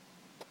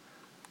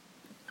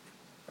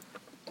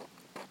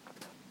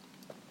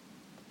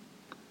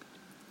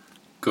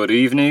Good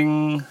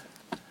evening.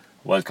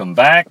 Welcome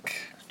back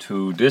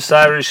to This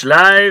Irish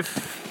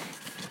Life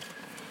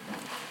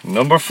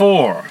number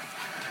 4.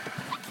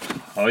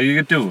 How are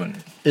you doing?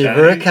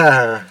 Ibrahim.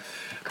 How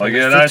you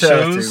getting on,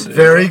 shoes?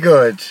 Very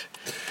good.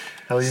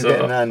 How are you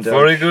getting on, Doug?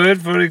 Very good,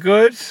 very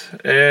good.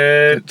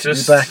 Good to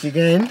Just be back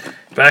again.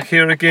 Back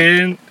here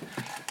again.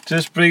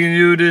 Just bringing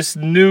you this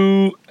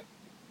new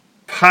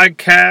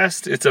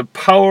podcast. It's a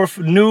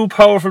powerful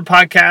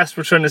podcast.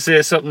 We're trying to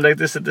say something like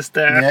this at the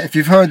start. Yeah, if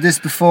you've heard this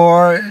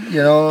before,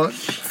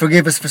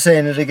 forgive us for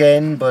saying it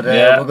again, but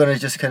we're going to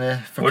just kind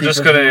of, for people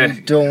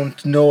who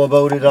don't know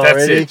about it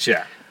already. That's it,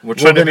 yeah. We're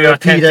trying to be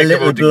authentic repeat a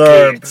little about the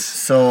blurb. gates.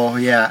 So,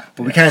 yeah.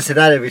 But we can't say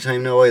that every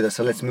time now either,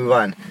 so let's move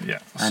on. Yeah.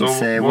 And so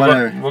say,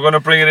 we're going to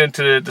bring it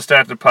into the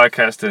start of the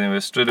podcast anyway.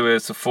 Straight away,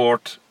 it's the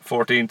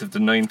 14th of the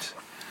 9th,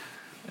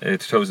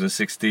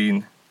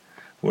 2016.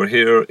 We're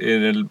here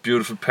in a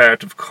beautiful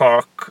part of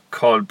Cork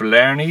called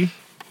Blarney.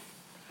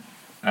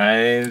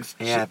 And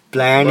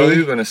Blarney. What are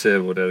you going to say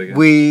about that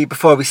again?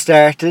 Before we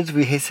started,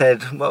 we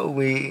said what would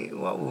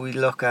we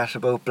look at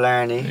about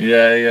Blarney.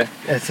 Yeah.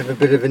 It's a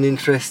bit of an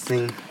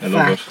interesting I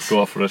love fact. it.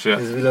 Go for it, yeah.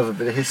 Because we love a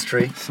bit of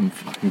history. Some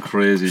fucking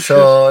crazy shit.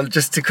 So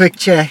just a quick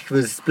check,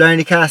 was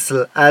Blarney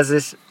Castle as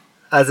it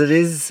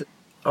is,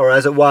 or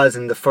as it was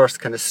in the first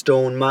kind of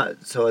stone,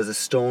 so as a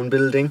stone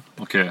building.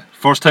 Okay.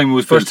 First time it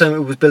was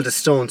built as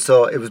stone.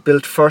 So it was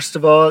built first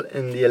of all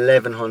in the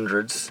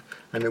 1100s,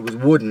 and it was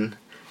wooden,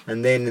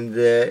 and then in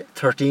the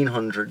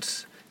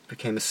 1300s it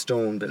became a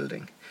stone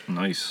building.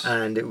 Nice.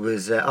 And it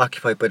was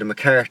occupied by the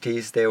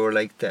McCartys. They were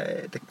like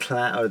the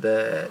clan, or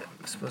the,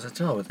 I suppose, I don't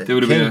know. They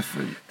would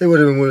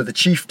have been one of the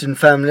chieftain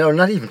family, or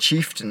not even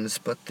chieftains,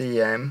 but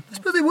I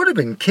suppose they would have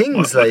been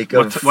kings.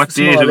 What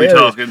date are we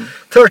talking?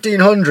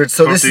 1300.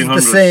 So 1300s. This is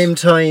the same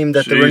time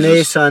that Jesus. the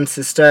Renaissance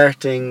is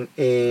starting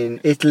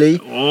in Italy.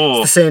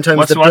 Oh, it's the same time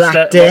as the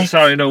Black Death.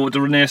 The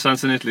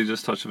Renaissance in Italy.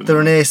 Just touch of it. The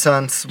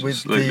Renaissance with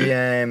just like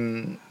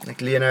like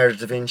Leonardo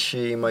da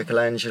Vinci,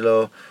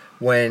 Michelangelo.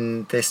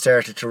 When they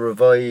started to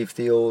revive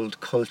the old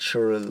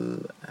cultural,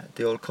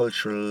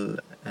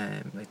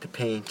 like the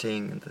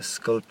painting and the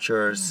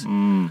sculptures,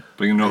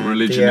 bringing out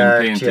religion the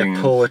art, and painting,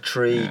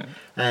 poetry,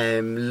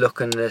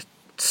 looking at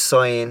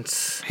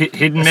science,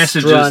 hidden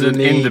messages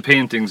in the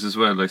paintings as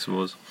well, I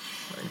suppose.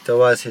 There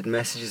was hidden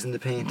messages in the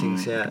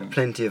paintings,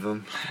 plenty of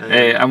them.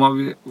 And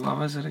what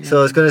was it again? So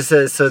I was going to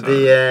say,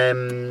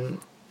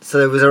 so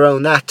it was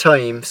around that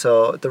time,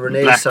 so the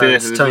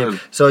Renaissance time. Well.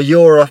 So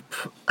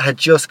Europe had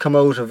just come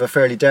out of a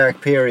fairly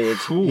dark period,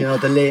 Ooh.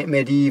 The late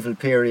medieval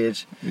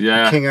period,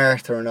 King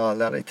Arthur and all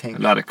that, I think.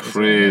 A lot of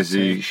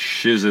crazy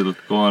shizzle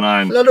going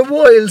on. A lot of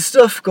wild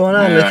stuff going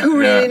on. Like, who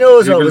really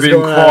knows what was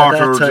going on at that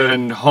People being quartered time?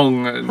 and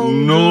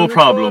hung, no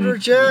problem.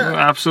 Quartered, yeah.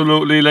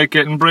 Absolutely, like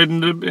getting bread in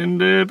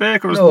the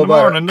baker's in the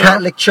but morning.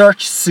 Catholic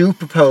Church,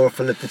 super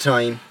powerful at the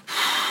time.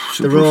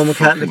 The Roman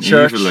Catholic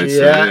Church, evil,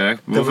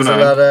 there was a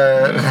lot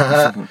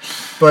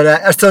of. But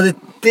at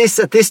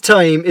this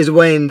time is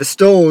when the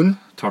stone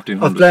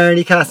of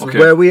Blarney Castle,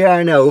 where we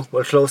are now,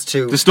 we're close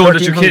to the stone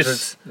that you kiss.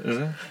 Is it?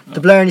 No.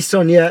 The Blarney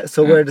Stone,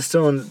 So where the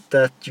stone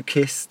that you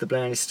kiss, the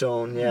Blarney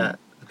Stone,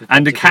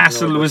 And the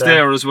castle was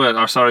there as well.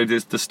 Or sorry,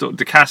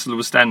 the castle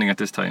was standing at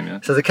this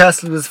time, So the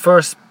castle was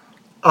first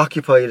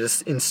occupied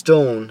in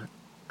stone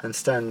and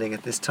standing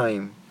at this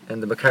time,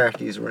 and the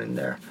McCartys were in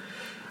there.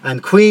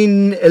 And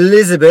Queen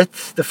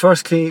Elizabeth, the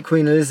first Queen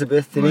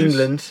Elizabeth in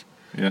England,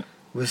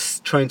 was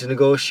trying to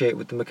negotiate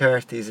with the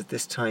McCartys at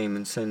this time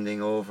and sending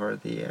over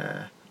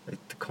the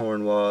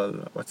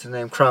Cornwall, what's his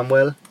name,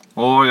 Cromwell.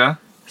 Oh yeah.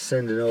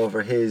 Sending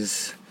over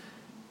his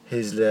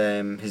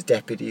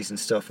deputies and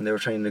stuff, and they were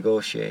trying to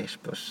negotiate,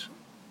 but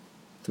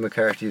the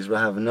McCartys were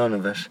having none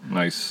of it.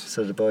 Nice.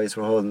 So the boys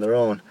were holding their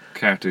own.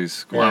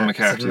 McCartys. Go on,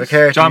 McCartys. So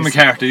McCartys. John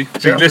McCarthy.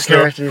 Big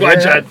listener. Go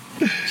on, Chad.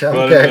 John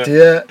McCarthy,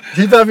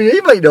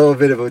 He might know a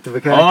bit about the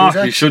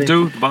McCartys, he should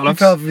do. The bollocks. He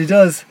probably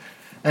does.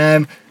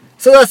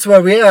 So that's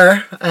where we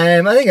are.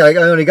 I think I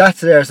only got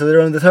to there, so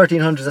around the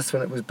 1300s, that's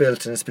when it was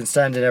built, and it's been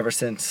standing ever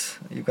since.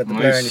 You've got the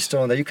Blarney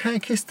Stone there. You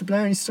can't kiss the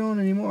Blarney Stone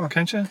anymore.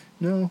 Can't you?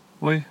 No.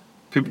 Why?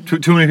 Too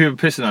many people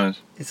pissing on it.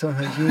 It's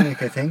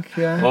unhygienic, I think,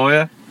 Oh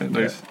yeah?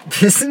 Nice.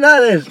 Pissing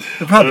on it?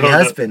 It probably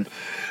has been.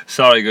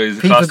 Sorry guys,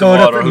 people across the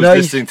water who's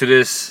listening to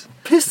this.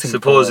 Pissing.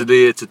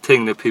 Supposedly it's a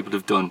thing that people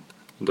have done.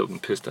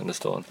 And pissed on the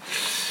stone.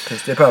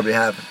 Because they probably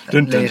have.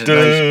 Dun, dun, late dun.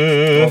 at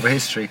night over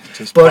history.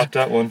 Just but pop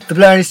that one. The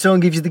Blarney Stone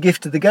gives you the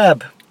gift of the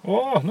gab.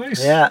 Oh,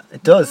 nice. Yeah,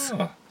 it does.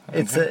 Oh,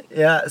 it's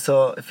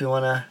so if you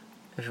wanna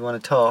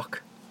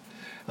talk.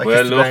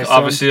 Well, look,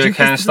 obviously I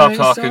can't stop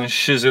talking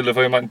shizzle if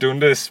I'm not doing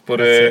this, but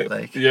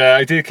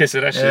I did kiss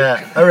it actually.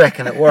 Yeah, I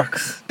reckon it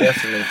works,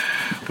 definitely.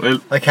 Well,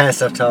 I can't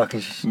stop talking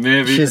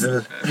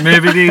shizzle.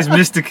 Maybe these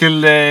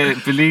mystical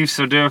beliefs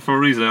are there for a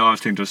reason. I always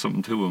think there's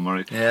something to them,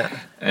 right? Yeah.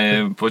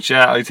 But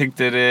I think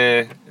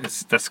that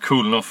that's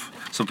cool enough.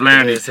 So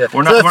Blarney, so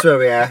that's where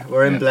we are.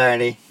 We're in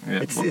Blarney.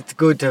 Yeah, it's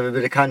good to have a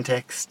bit of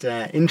context.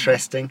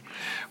 Interesting.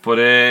 But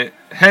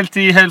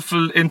healthy,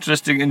 helpful,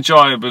 interesting,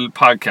 enjoyable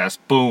podcast.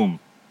 Boom.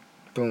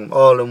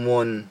 All in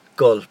one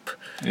gulp.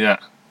 Yeah.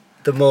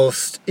 the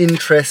most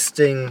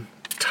interesting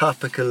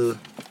topical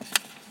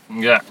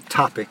Yeah.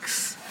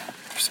 topics.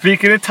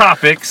 Speaking of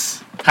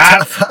topics,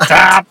 hot We're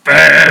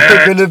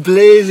topic. gonna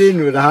blaze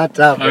in with a hot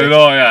topic. I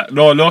know, yeah.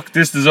 No, look,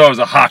 this deserves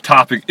a hot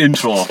topic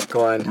intro.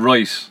 Go on.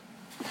 Right.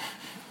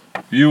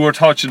 You were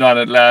touching on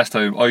it last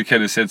time. I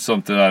kind of said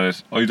something on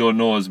it. I don't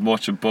know as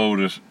much about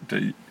it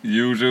that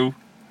you do.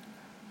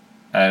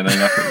 And I'm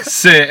not going to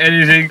say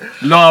anything.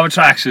 Law of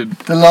attraction.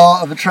 The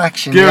law of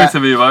attraction. Give yeah. it to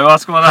me, man.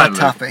 What's going Hot on?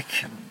 topic.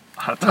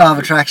 Hot The law of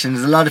topic. attraction.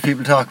 There's a lot of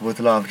people talk about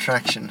the law of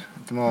attraction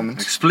at the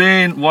moment.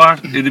 Explain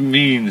what it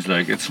means.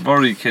 Like, it's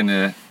very kind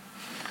of,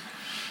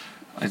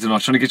 I don't know,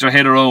 trying to get your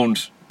head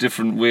around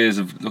different ways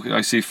of looking.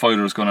 I see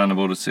fighters going on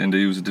about it, saying they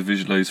use it to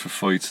visualize for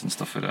fights and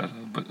stuff like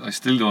that. But I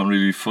still don't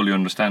really fully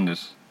understand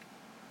it.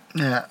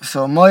 Yeah,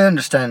 so my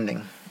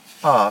understanding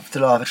of the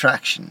law of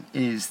attraction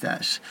is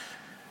that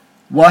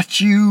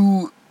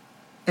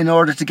in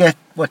order to get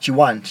what you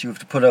want, you have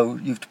to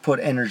put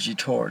energy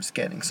towards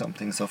getting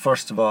something. So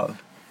first of all,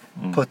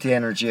 put the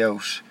energy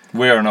out.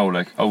 Where now?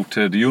 Like, out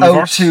to the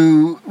universe?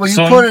 You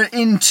Sun? put it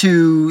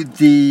into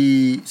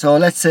so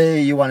let's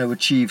say you want to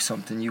achieve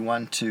something, you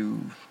want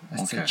to,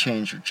 let's say, Okay.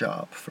 change your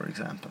job, for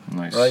example.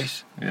 Nice.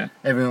 Right? Yeah.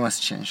 Everyone wants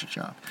to change their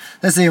job.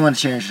 Let's say you want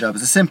to change your job.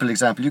 It's a simple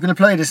example. You can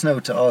apply this now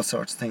to all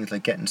sorts of things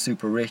like getting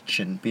super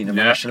rich and being a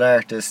Yeah. martial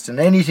artist and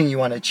anything you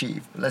want to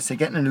achieve. But let's say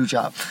getting a new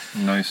job.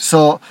 Nice.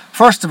 So,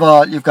 first of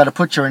all, you've got to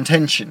put your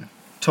intention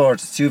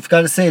towards it. So you've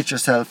got to say to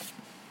yourself,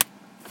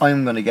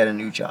 I'm going to get a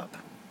new job.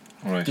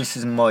 Right. This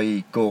is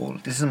my goal.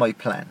 This is my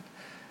plan.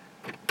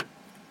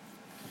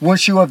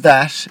 Once you have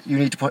that, you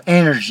need to put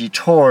energy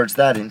towards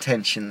that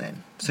intention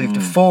then. So you have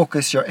to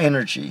focus your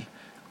energy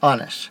on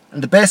it.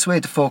 And the best way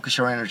to focus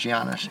your energy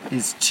on it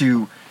is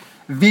to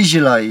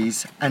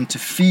visualize and to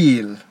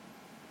feel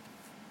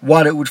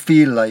what it would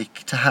feel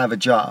like to have a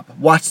job.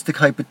 What's the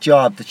type of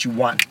job that you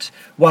want?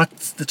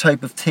 What's the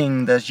type of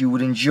thing that you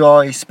would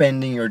enjoy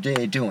spending your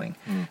day doing?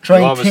 Try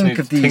You and obviously think need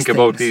of to these think things.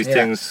 about these yeah.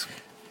 things.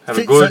 Have a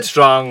Think- good, so-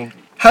 strong,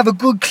 Have a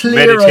good,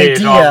 clear Meditate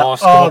idea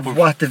almost, come up of with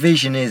what the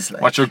vision is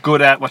like. what you're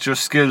good at, what your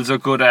skills are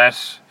good at,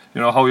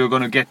 you know, how you're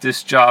going to get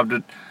this job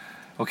that,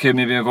 okay,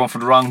 maybe you're going for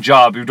the wrong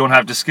job, you don't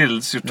have the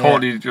skills,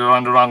 you're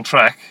on the wrong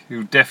track,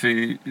 you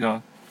definitely, you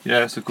know,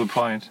 yeah, it's a good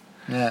point.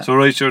 Yeah. So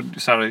right,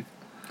 sorry,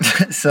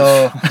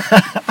 So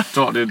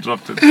totally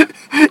interrupted.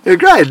 you're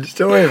grand.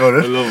 Don't worry about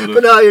it. I love it.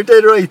 But no, you're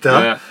dead right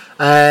though.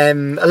 Yeah.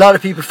 A lot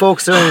of people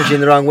focus their energy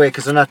in the wrong way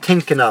because they're not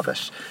thinking of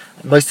it.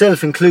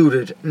 Myself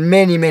included,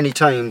 many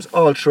times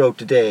all throughout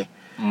the day,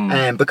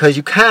 because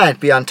you can't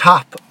be on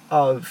top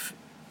of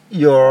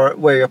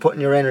where you're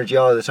putting your energy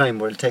all the time.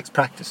 Where it takes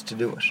practice to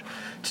do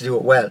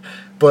it well.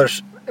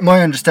 But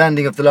my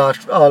understanding of the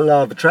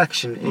law of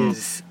attraction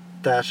is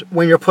that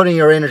when you're putting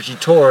your energy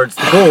towards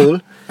the goal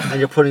and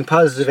you're putting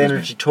positive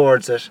energy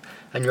towards it,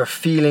 and you're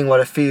feeling what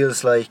it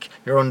feels like,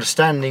 you're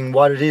understanding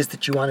what it is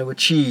that you want to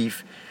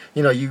achieve.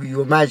 You know,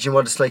 you imagine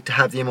what it's like to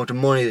have the amount of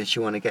money that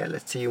you want to get.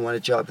 Let's say you want a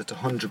job that's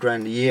 100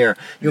 grand a year.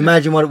 You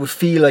imagine what it would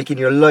feel like in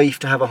your life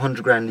to have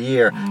 100 grand a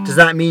year. Does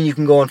that mean you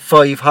can go on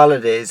 5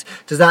 holidays?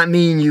 Does that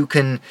mean you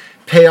can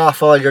pay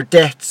off all your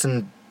debts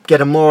and get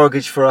a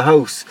mortgage for a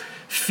house?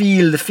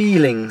 Feel the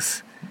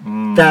feelings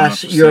that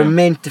 100%. you're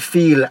meant to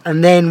feel,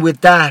 and then with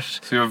that,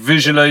 So you're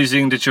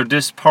visualizing that you're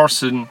this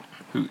person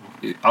who,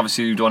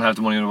 obviously you don't have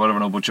the money or whatever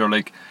now, but you're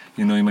like,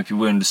 you know, you might be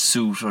wearing the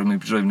suit or you might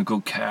be driving a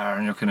good car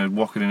and you're kind of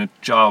working in a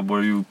job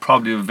where you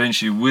probably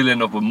eventually will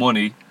end up with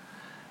money,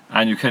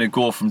 and you kind of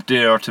go from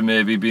there to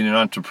maybe being an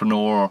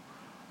entrepreneur,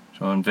 you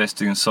know,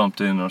 investing in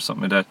something or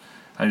something like that,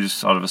 and you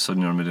just all of a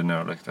sudden you're a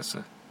millionaire. Like that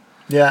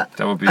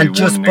would be and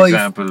one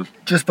example.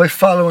 just by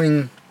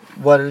following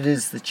what it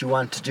is that you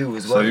want to do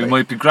as well. So you like.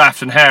 might be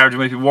grafting hard, you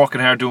might be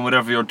working hard doing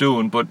whatever you're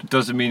doing, but it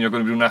doesn't mean you're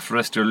going to be doing that for the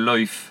rest of your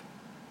life.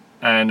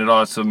 And it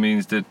also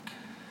means that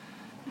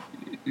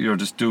you're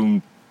just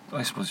doing,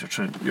 I suppose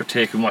you're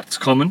taking what's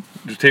coming,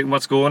 you're taking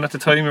what's going at the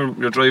time,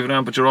 you're driving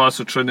on, but you're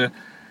also trying to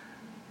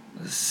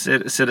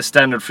set a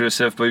standard for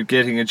yourself by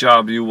getting a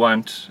job you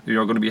want.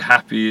 You're going to be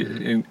happy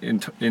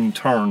in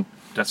turn.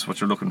 That's what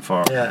you're looking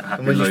for. Yeah, Happy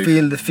and when life, you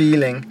feel the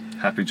feeling,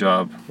 happy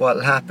job.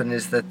 what'll happen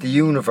is that the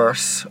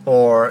universe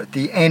or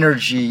the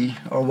energy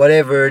or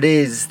whatever it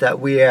is that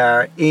we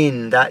are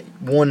in, that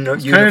one Kind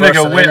of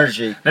universal like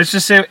energy. Let's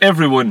just say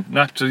everyone,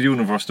 not the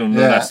universe, none of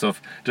Yeah. that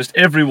stuff. Just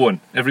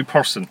everyone, every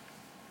person.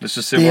 Let's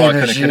just say The we're all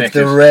kind of energy of connected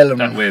the realm.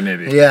 that way,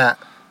 maybe. Yeah.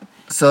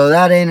 So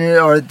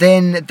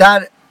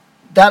that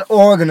that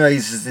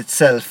organizes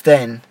itself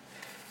then.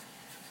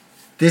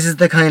 This is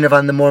the kind of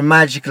on the more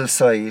magical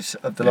side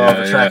of the law of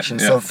Yeah, attraction.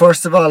 yeah. So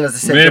first of all, as I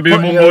said, Maybe you're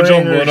putting mumbo your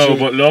jumbo energy, now,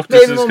 but look,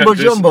 this maybe is mumbo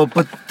jumbo,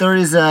 but there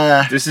is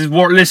a. This is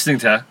worth listening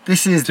to.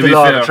 This is To the be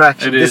law fair, of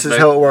attraction. it This is like,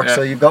 how it works. yeah.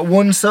 So you've got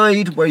one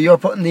side where you're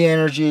putting the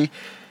energy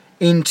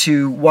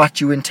into what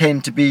you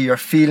intend to be. You're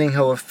feeling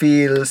how it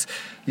feels.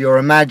 You're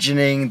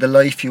imagining the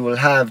life you will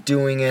have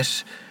doing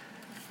it.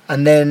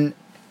 And then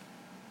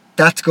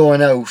that's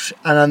going out,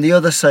 and on the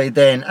other side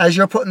then, as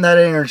you're putting that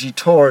energy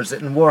towards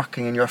it and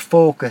working and you're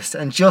focused,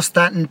 and just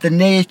that the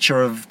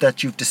nature of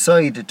that you've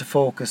decided to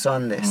focus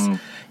on this,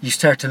 you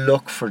start to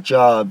look for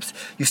jobs,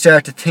 you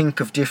start to think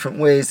of different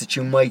ways that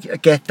you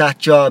might get that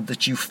job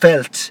that you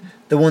felt,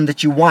 the one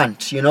that you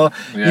want, you know.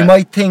 You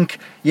might think,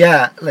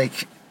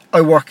 like I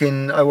work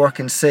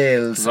in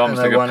sales. It's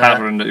almost like a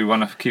pattern that you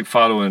want to keep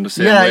following the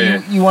same way.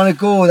 Yeah, you want to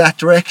go that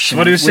direction.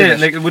 What are you saying?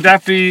 Like, would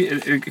that be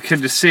kind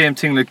of the same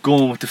thing like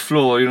going with the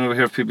flow? You know, I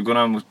hear people going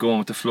on with going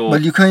with the flow.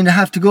 Well, you kind of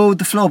have to go with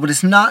the flow, but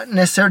it's not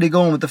necessarily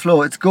going with the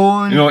flow. It's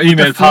going. You know,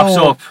 email pops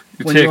up.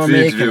 You take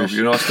the interview. It.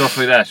 You know, stuff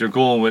like that. You're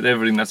going with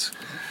everything that's.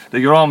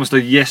 Like, you're almost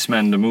like Yes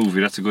Man the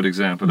movie. That's a good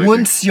example.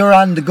 Once you're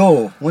on the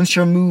go, once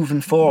you're moving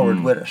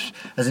forward with it,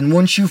 as in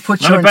once you've put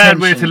not your intention. Not a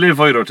bad way to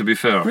live either, to be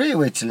fair. Great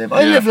way to live.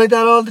 I live like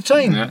that all the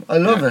time. Yeah. I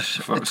love it.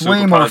 It's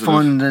way more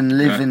fun than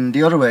living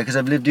the other way, because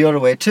I've lived the other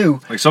way too.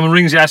 Like someone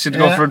rings you, asks you to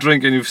go for a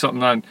drink, and you've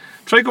something on.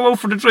 Try go out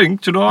for the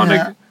drink, you know.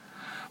 Like,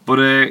 but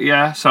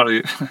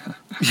sorry,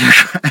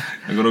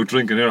 I'm going out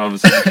drinking here all of a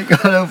sudden.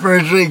 Going out for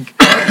a drink.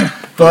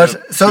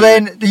 But so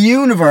then the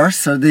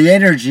universe, or the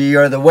energy,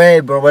 or the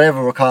web, or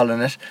whatever we're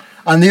calling it,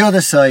 on the other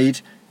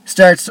side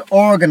starts to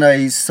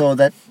organise so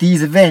that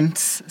these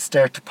events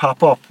start to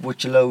pop up,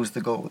 which allows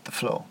the go with the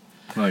flow.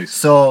 Nice.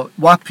 So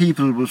what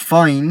people will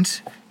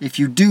find, if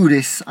you do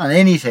this on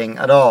anything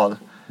at all,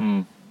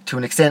 to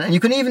an extent, and you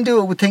can even do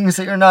it with things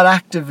that you're not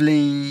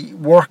actively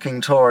working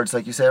towards,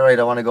 like you say, right,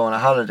 I want to go on a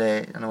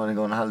holiday, and I want to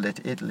go on a holiday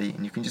to Italy,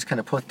 and you can just kind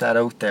of put that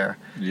out there.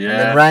 Yeah. And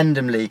then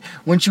randomly,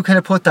 once you kind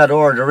of put that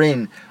order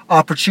in,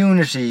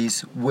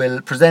 opportunities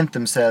will present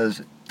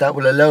themselves that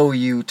will allow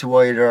you to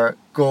either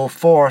go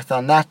forth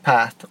on that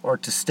path or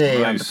to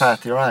stay on the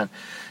path you're on.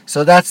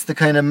 So that's the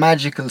kind of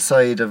magical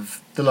side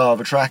of the law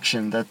of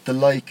attraction, that the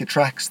like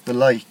attracts the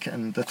like,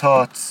 and the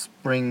thoughts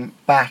bring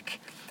back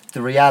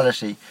the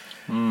reality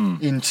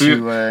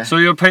into. So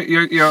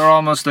you're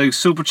almost like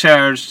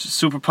supercharged,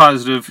 super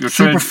positive. You're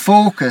super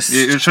focused.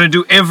 You're trying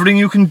to do everything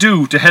you can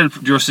do to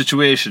help your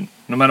situation,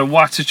 no matter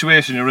what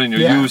situation you're in.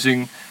 You're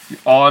using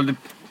all the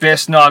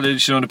best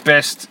knowledge, you know, the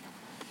best.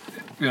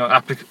 You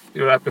know,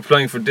 you're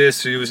applying for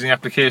this, you're using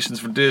applications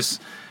for this,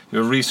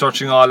 you're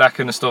researching all that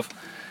kind of stuff.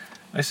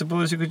 I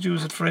suppose you could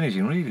use it for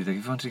anything, really. Like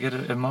if you want to get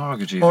a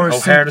mortgage, even. How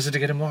hard is it to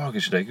get a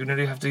mortgage? Like, you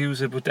nearly have to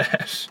use it with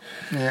that.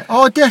 Yeah.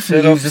 Oh,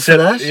 definitely use it for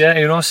that. Yeah,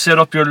 you know, set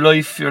up your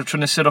life. You're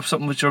trying to set up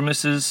something with your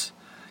missus,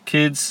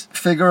 kids.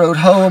 Figure out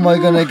how am I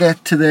going to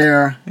get to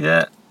there.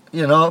 Yeah.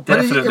 You know,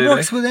 but definitely, it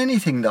works with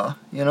anything, though.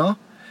 You know,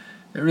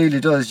 it really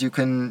does. You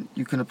can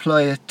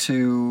apply it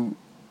to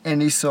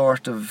any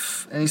sort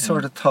of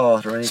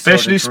thought or any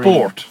especially sort of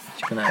sport.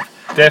 You can have.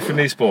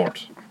 Definitely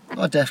sport.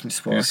 Oh, definitely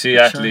sport. You see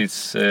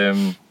athletes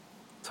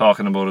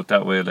talking about it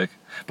that way, like,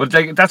 but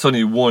like that's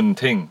only one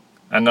thing,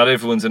 and not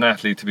everyone's an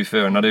athlete. To be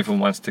fair, not everyone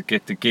wants to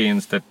get the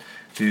gains that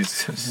these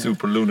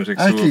super lunatics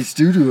athletes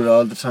do it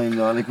all the time,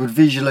 though, like with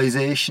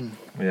visualization.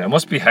 Yeah, it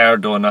must be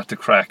hard though not to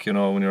crack, you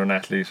know, when you're an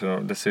athlete,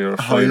 or let's say you're a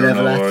fighter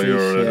now, or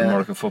you're an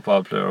American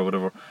football player or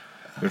whatever.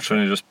 You're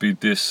trying to just be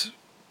this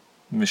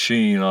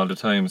machine all the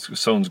time. It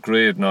sounds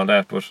great and all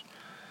that, but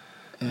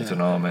I don't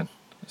know, man.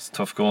 It's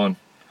tough going.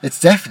 It's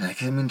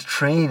definitely, I mean,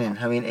 training.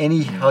 I mean,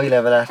 any high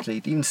level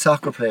athlete, even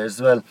soccer players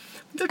as well,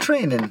 they're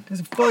training. It's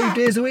 5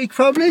 days a week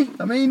probably.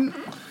 I mean,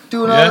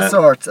 doing all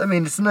sorts. I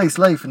mean, it's a nice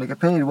life and they get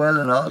paid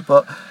well and all,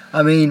 but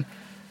I mean,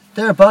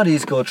 their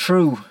bodies go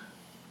through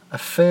a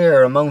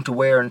fair amount of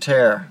wear and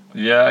tear.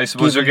 Yeah, I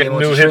suppose you're getting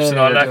new hips and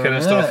all that kind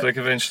of stuff, like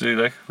eventually,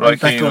 like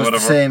that goes the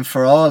same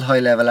for all high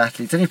level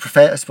athletes.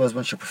 I suppose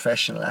once you're a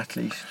professional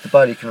athlete, the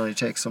body can only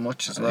take so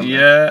much as well.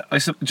 Yeah,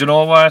 do you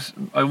know what?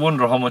 I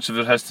wonder how much of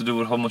it has to do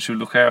with how much you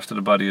look after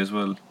the body as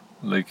well.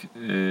 Like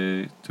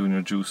doing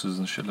your juices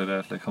and shit like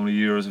that. Like how many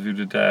years have you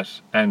did that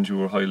and you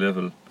were high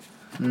level?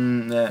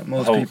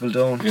 Most people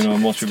don't. You know,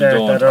 most people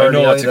don't. I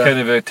know it's a kind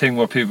of a thing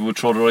where people would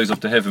throw their eyes up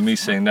to heaven, me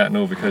saying that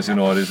now, because, you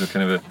know, it is a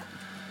kind of a,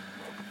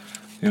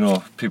 you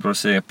know, people are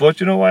saying it. But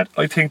you know what?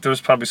 I think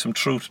there's probably some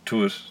truth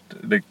to it.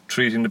 Like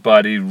treating the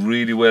body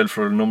really well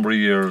for a number of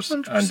years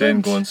 100%. And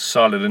then going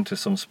solid into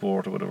some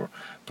sport or whatever.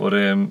 But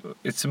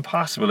it's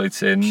impossible, I'd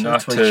say, not to...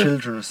 That's why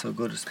children are so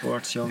good at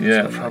sports, young.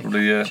 Yeah,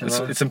 probably, yeah.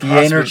 It's impossible.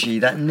 The energy,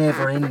 that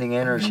never-ending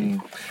energy.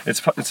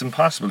 It's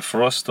impossible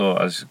for us, though,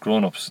 as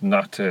grown-ups,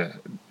 not to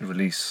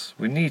release.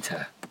 We need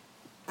to.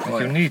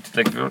 Like, you need,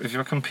 like, if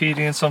you're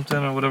competing in something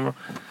or whatever,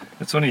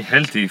 it's only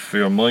healthy for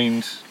your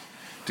mind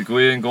to go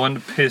in and go on the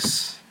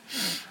piss.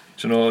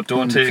 You know,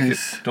 don't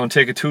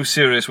take it too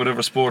serious,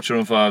 whatever sport you're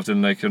involved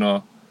in, like, you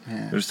know.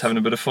 Yeah. You're just having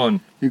a bit of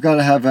fun. You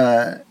gotta have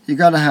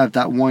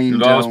that wind You'll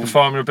down. always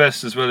perform your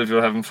best as well if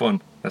you're having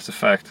fun. That's a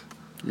fact.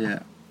 Yeah.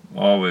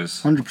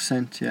 Always.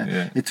 100%,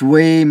 yeah. It's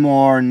way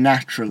more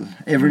natural.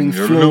 Everything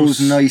flows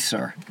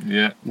nicer.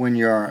 Yeah. When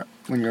you're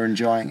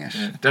enjoying it.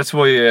 Yeah. That's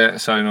why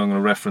sorry, no, I'm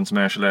going to reference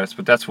martial arts,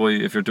 but that's why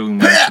if you're doing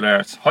martial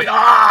arts,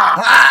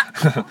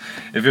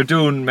 if you're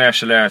doing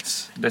martial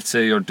arts, let's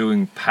say you're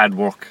doing pad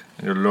work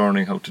and you're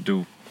learning how to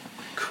do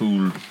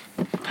cool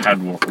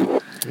pad work.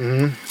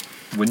 Mm-hmm.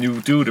 When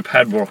you do the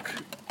pad work,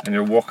 and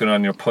you're working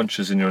on your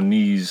punches and your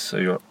knees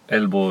or your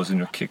elbows and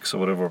your kicks or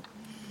whatever,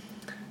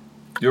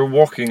 you're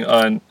working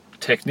on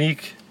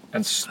technique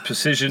and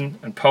precision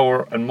and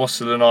power and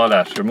muscle and all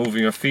that. You're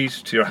moving your feet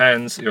to your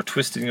hands, you're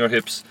twisting your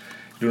hips,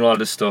 doing all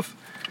this stuff.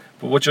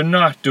 But what you're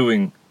not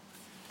doing,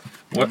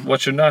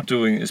 what you're not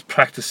doing is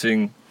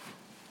practicing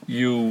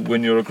you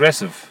when you're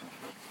aggressive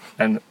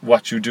and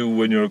what you do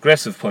when you're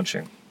aggressive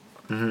punching.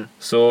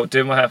 So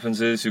then what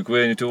happens is you go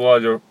in, you do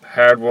all your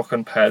hard work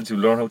on pads, you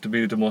learn how to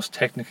be the most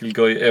technical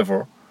guy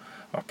ever,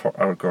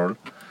 or girl,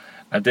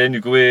 and then you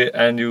go away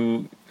and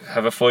you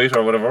have a fight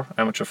or whatever,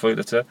 amateur fight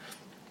let's say,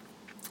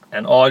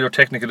 and all your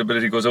technical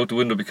ability goes out the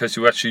window because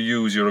you actually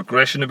use your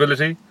aggression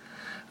ability.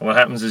 And what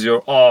happens is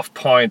you're off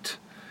point,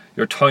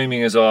 your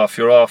timing is off,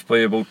 you're off by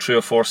about 3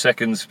 or 4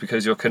 seconds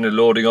because you're kind of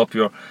loading up,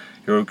 you're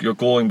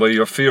going by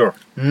your fear.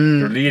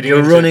 You're leading.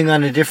 You're running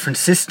on a different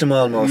system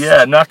almost.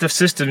 Yeah, not the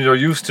system you're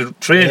used to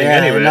training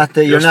anyway.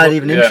 You're not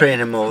even in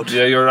training mode.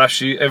 Yeah, you're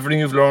actually, everything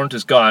you've learned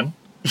is gone.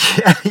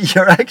 Yeah,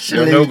 you're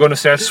now going to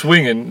start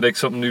swinging like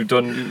something you're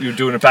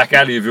doing a back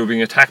alley if you're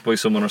being attacked by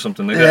someone or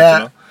something like that.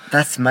 You know?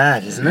 That's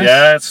mad, isn't it?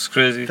 Yeah, it's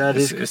crazy.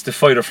 It's the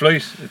fight or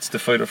flight. It's the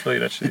fight or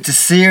flight, actually. It's a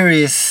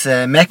serious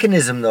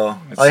mechanism, though.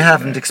 I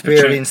haven't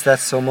experienced that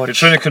so much. You're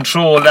trying to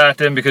control that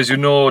then because you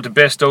know the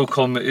best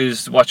outcome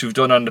is what you've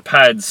done on the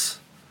pads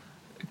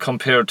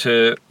compared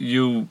to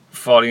you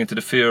falling into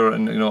the fear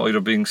and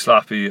either being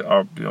sloppy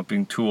or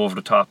being too over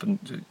the top.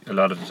 And a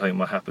lot of the time,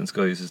 what happens,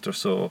 guys, is they're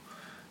so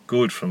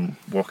good from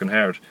working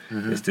hard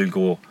is they'll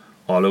go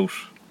all out.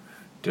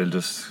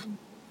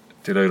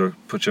 They'll either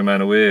put your man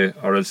away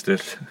or else they'll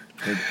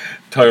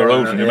tire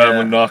out and your man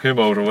will knock him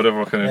out or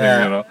whatever kind of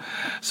thing,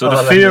 So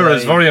the fear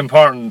is very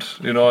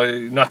important,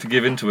 not to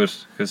give into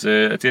it, because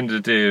at the end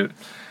of the day,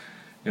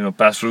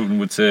 Bas Rutten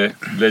would say,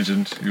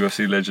 legend,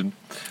 UFC legend,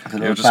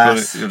 you're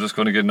just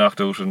going to get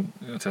knocked out and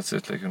that's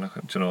it, like you're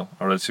not,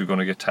 or else you're going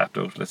to get tapped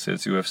out. Let's say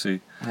it's UFC.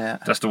 Yeah.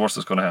 That's the worst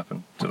that's going to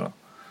happen,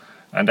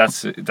 And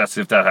that's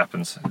if that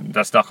happens.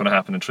 That's not going to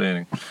happen in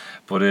training.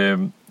 But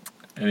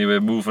anyway,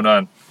 moving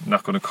on. I'm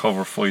not going to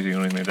cover fighting or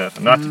anything like that.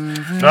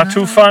 I'm not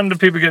too fond of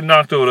people getting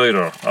knocked out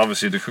either.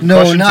 Obviously, the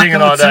concussion thing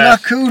and all that.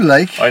 Not cool,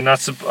 like. I'm not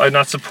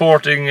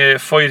supporting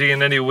fighting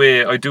in any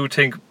way. I do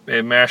think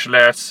martial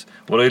arts.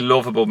 What I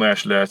love about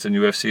martial arts and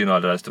UFC and all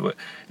that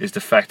is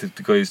the fact that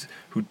the guys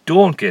who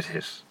don't get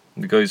hit,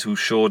 the guys who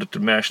show that the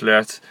martial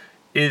arts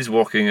is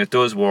working, it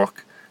does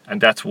work,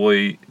 and that's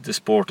why the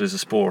sport is a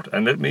sport.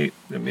 And let me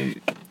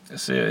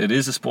say it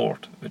is a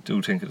sport. I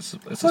do think it's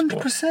a sport.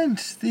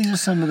 100%. These are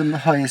some of the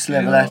highest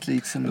level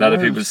athletes in the world. A lot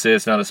of people say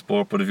it's not a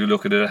sport, but if you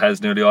look at it, it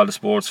has nearly all the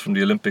sports from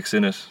the Olympics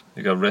in it.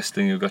 You got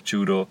wrestling, you got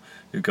judo,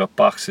 you got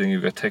boxing, you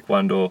got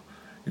taekwondo,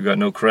 you got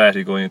no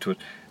karate going into it.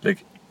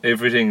 Like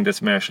everything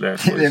that's martial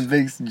arts. The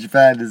Olympics in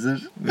Japan, is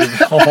it?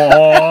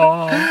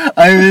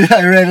 I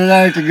read an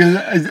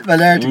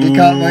article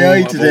caught my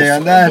eye today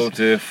on that. About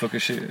the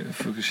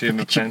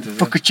Fukushima plant, is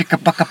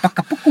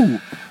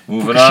it?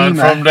 Moving on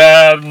from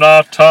that,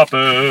 not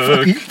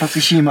topic.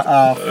 Fukushima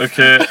off.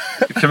 Okay,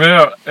 come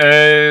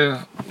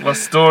here. What's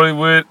the story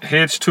with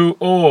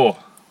H2O?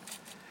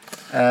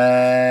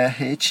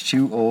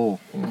 H2O.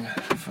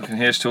 Fucking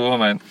H2O,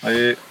 man.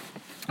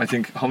 I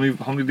think how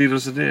many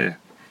litres a day?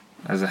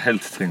 As a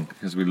health thing,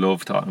 because we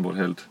love talking about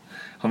health.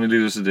 How many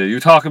litres a day?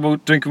 You talk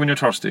about drinking when you're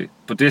thirsty,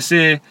 but they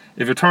say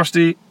if you're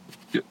thirsty,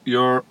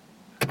 you're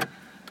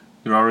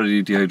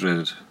already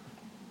dehydrated.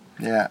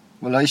 Yeah.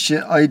 Well, I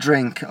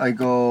drink. I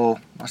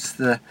go. What's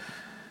the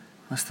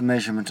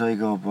measurement I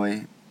go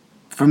by?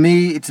 For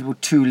me, it's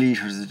about 2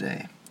 litres a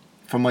day,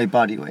 for my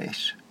body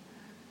weight.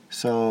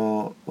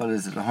 So what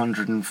is it?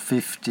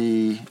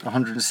 160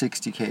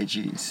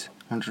 kgs.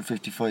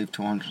 155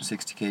 to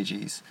 160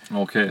 kgs.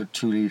 Okay. So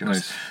 2 litres.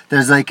 Nice.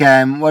 There's like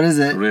what is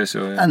it? A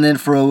ratio. Yeah. And then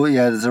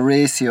there's a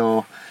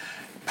ratio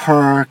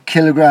per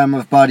kilogram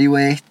of body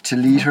weight to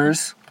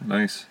litres.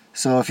 Nice.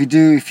 So if you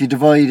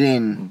divide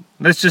in.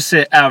 Let's just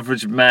say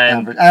average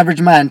man.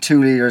 Average man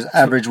 2 litres.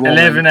 Average woman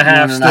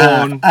 11.5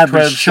 stone.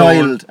 Average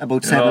child stone,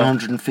 about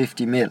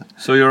 750 mil.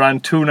 So you're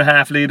on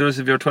 2.5 litres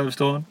if you're 12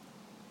 stone.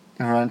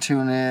 You're on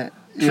 2.5.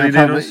 3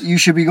 litres. You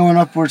should be going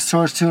upwards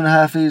towards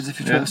 2.5 litres if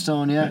you're 12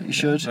 stone. Yeah, you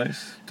should.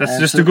 Nice. That's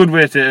just a good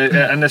way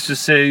to. And let's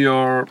just say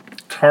you're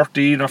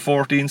 13 or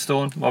 14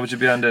 stone. What would you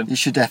be on then? You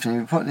should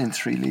definitely be putting in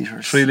 3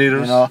 litres. 3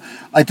 litres.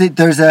 I think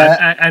there's a.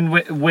 And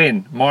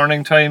when?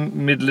 Morning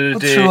time, middle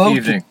of the day,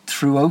 evening.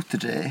 Throughout the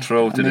day.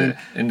 Throughout the day,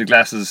 in the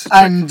glasses.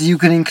 And you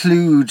can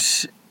include,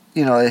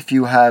 if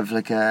you have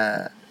like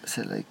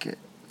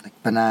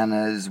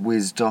bananas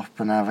whizzed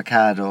up, an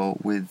avocado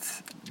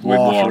with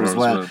water as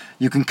well.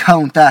 You can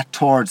count that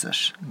towards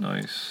it.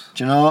 Nice.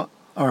 Do you know?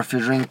 Or if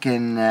you're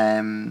drinking,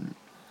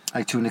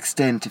 to an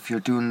extent, if you're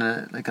doing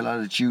a lot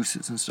of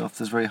juices and stuff,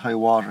 there's very high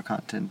water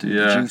content in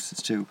the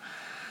juices too.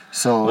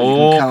 So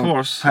you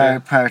can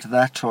count part of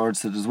that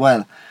towards it as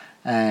well.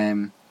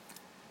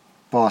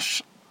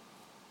 But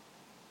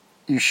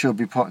you should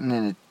be putting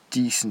in a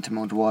decent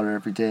amount of water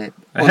every day.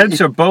 It helps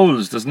your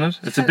bowels, doesn't it?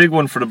 It's a big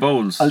one for the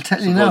bowels. I'll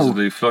tell you now.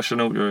 Supposedly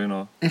flushing out your,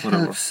 It whatever.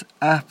 helps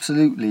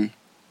absolutely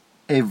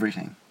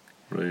everything.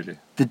 Really.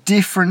 The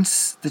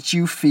difference that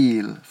you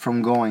feel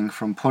from going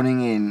from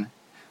putting in,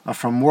 or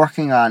from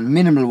working on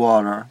minimal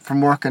water,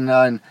 from working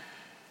on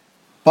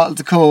bottles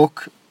of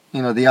Coke,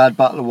 you know, the odd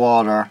bottle of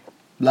water,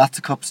 lots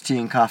of cups of tea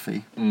and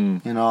coffee,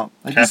 you know.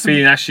 Like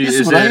Caffeine actually this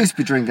is what I used to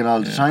be drinking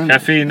all the time.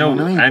 Caffeine, you know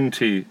no, what I mean? and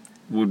tea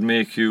would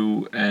make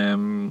you,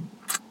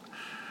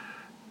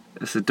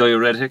 it's a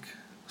diuretic,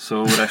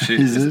 so it would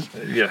actually... Is it?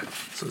 Yeah,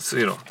 so it's,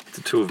 you know,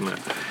 the two of them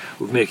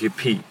would make you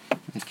pee.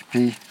 Make you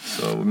pee.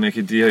 So it would make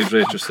you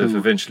dehydrate yourself Cool.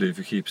 eventually if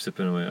you keep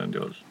sipping away on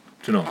the old,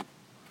 do you know?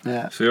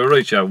 Yeah. So you're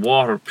right, yeah,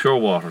 water, pure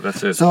water,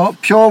 that's it. So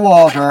pure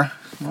water.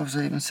 What was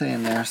I even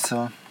saying there?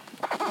 So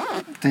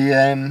the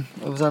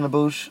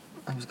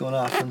I was going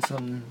off on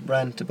some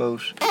rant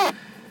about.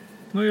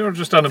 No, you're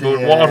just on about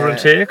The, water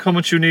intake, how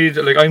much you need,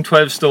 like I'm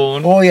 12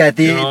 stone. Oh yeah,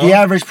 you know? the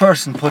average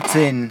person puts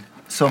in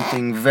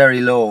something very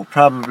low,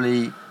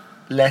 probably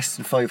less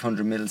than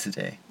 500 mils a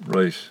day,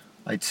 Right.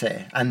 I'd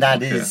say, and that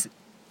Okay. is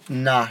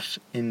not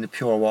in the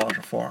pure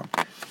water form.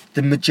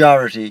 The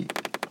majority,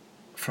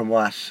 from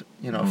what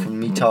you know, from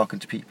me talking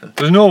to people,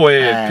 There's no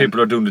way Um,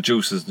 people are doing the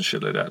juices and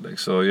shit like that, like,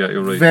 so yeah,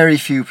 you're right. very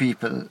few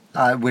people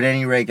with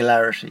any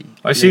regularity.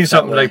 I've seen live that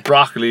something way. like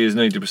broccoli is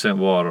 90%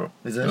 water.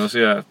 Is You it? know, so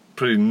yeah,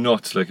 pretty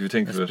nuts, like if you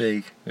think That's of it.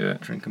 big. Yeah.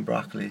 Drinking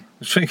broccoli.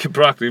 Drinking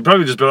broccoli, you're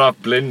probably just better off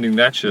blending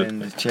that shit.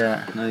 And the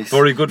chair, nice.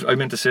 Very good. I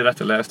meant to say that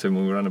the last time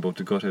when we were on about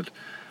the gut health.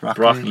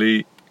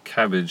 Broccoli,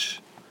 cabbage,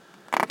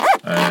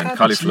 and Cabbage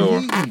cauliflower.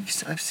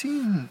 leaves. I've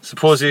seen.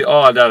 Supposedly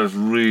all that is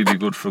really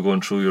good for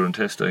going through your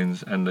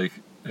intestines and like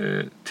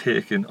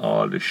taking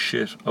all the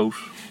shit out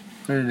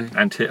Really.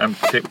 and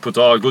puts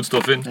all good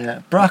stuff in. Yeah,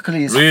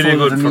 broccoli is Really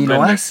full of good for amino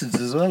blending. acids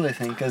as well. I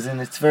think, as in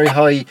it's very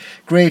high,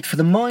 great for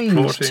the mind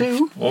Protein.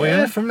 too. Oh,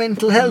 yeah. For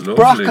mental health. Lovely.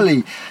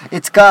 Broccoli,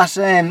 it's got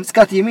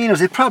the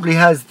aminos. It probably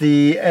has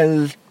the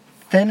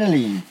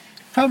L-theanine.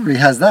 Probably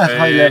has that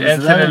high levels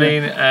of that in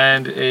it. L-theanine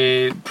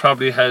and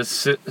probably has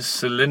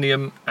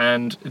selenium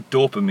and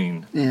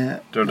dopamine. Yeah,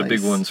 They're the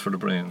big nice. ones for the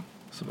brain,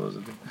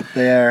 supposedly.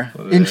 They are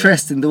But,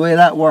 interesting the way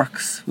that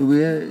works. The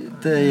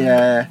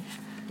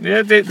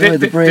Yeah, way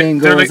the brain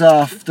they're goes like,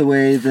 off, the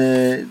way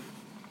the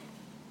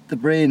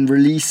brain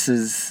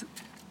releases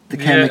the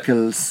Yeah.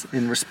 chemicals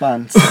in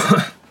response.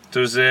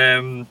 There's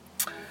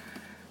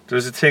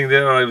a thing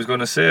there I was going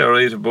to say,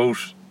 alright, about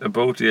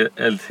the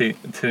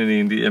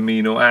L-theanine, the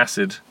amino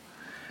acid.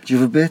 Do you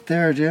have a bit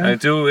there, do you? I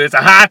do. It's a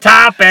hot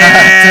topic.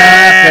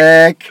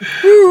 Topic.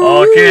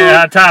 Okay,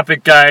 hot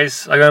topic,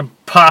 guys. I'm gonna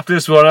pop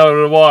this one out of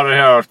the water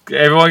here.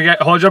 Everyone,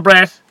 hold your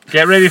breath.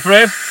 Get ready for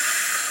it.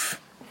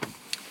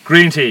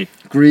 Green tea.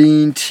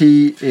 Green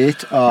tea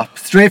it up.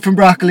 Straight from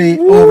broccoli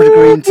over to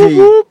green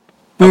tea.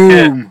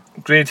 Boom.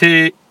 Okay, green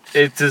tea.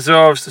 It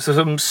deserves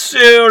some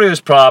serious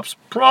props.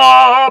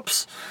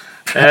 Props.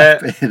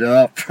 It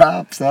up.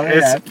 Props. Oh, yeah,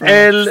 It's props.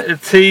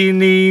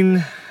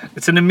 L-theanine.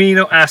 It's an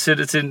amino acid.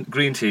 It's in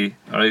green tea.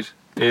 All right.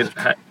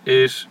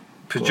 It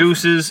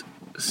produces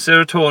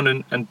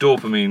serotonin and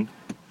dopamine.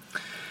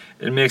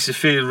 It makes you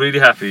feel really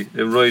happy.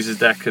 It rises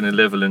that kind of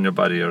level in your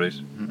body. All right.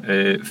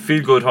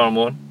 Feel good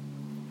hormone.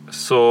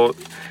 So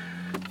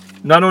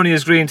not only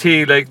is green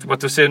tea, like what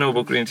they're saying now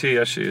about green tea,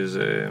 actually is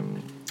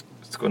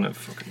it's gonna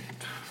fucking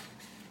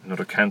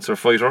another cancer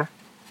fighter.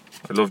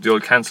 I love the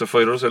old cancer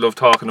fighters. I love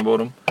talking about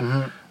them.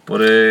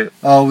 But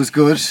Oh, it was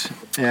good.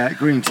 Yeah,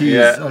 green tea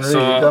Yeah, is unreal.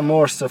 so- You got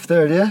more stuff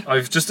there, do you?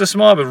 I've just a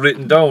small bit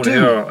written down Do.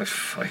 here.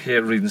 I hate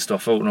reading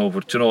stuff out now,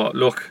 but you know what?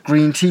 Look,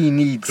 Green tea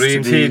needs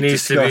green to tea be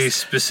needs to be discussed.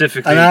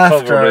 specifically And after-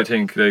 covered. I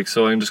think, like,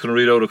 so I'm just going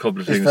to read out a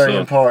couple of It's things. very so.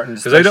 important.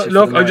 Because I don't especially for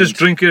look, the I just mind.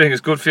 drink it. I think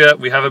it's good for you.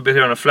 We have a bit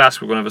here in a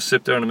flask. We're going to have a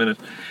sip there in a minute.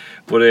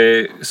 But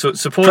so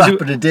suppose Crap you,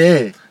 of the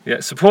day. yeah,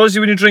 suppose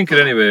you when you drink it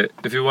anyway.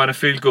 If you want to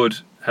feel good,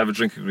 have a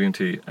drink of green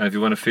tea, and if you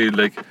want to feel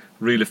like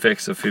real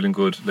effects of feeling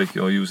good, like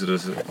use it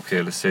as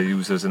let's say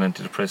use it as an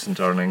antidepressant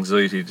or an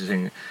anxiety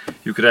thing,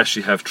 you could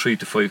actually have 3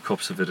 to 5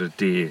 cups of it a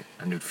day,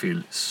 and you'd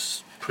feel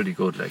pretty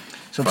good. Like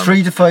So from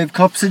 3 to 5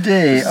 cups a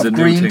day This is a of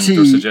new green thing they're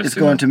tea is suggesting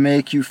going now. to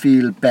make you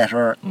feel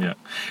better. Yeah,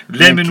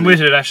 lemon Mentally.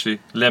 with it actually.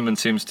 Lemon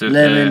seems to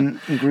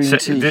Lemon and green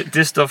tea.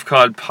 This stuff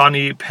called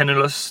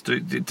pennilus.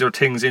 There are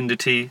things in the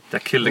tea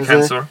that kill the Is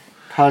cancer.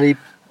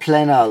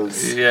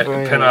 Polyphenols. Yeah,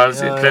 Very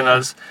pennels, nice.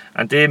 pennels,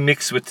 and they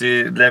mix with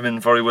the lemon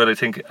very well, I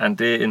think, and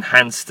they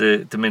enhance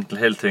the mental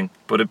health thing.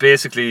 But it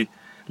basically,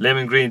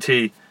 lemon green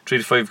tea, 3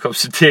 to 5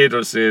 cups a day,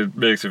 does say it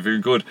makes you feel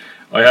good.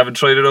 I haven't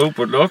tried it out,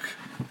 but look,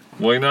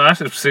 why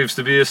not? It seems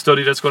to be a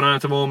study that's going on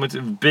at the moment,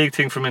 a big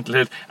thing for mental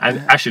health. And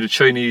actually, the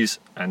Chinese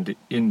and the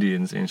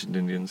Indians, ancient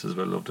Indians as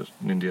well, loved it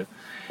in India.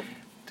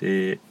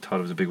 They thought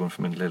it was a big one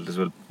for mental health as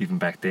well, even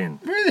back then.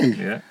 Really?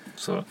 Yeah,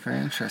 so. Very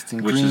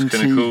interesting. Which green is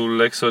kind tea. of cool,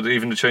 like, so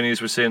even the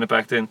Chinese were saying it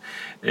back then.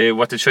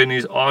 What the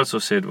Chinese also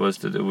said was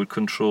that it would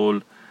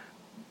control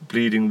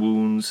bleeding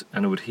wounds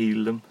and it would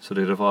heal them, so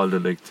they'd have all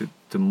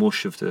the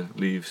mush of the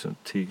leaves and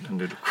tea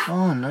and they'd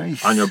Oh,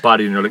 nice. on your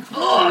body, and you're like,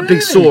 oh,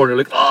 big sore, and you're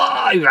like,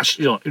 oh,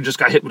 you just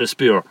got hit with a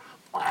spear,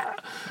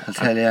 I'll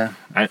tell you.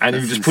 and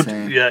you That's just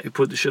insane. you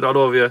put the shit all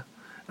over you,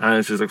 and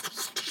it's just like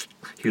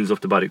heals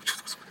up the body.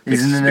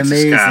 Isn't it mix a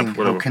amazing scab, how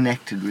whatever.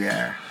 connected we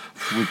are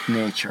with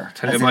nature?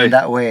 Tell you As in my-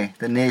 that way,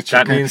 the nature.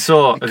 That means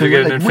so. If you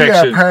get an like, we are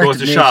infection, part go of to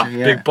the nature, shop,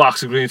 yeah. big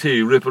box of green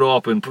tea, rip it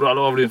open, put it all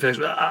over the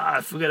infection.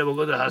 Forget about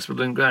going to the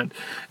hospital in grand.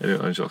 Anyway,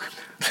 I'm joking.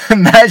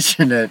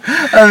 Imagine it.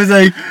 I was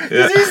like,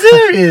 Yeah. is he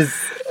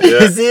serious?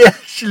 Yeah. Is he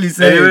actually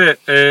saying?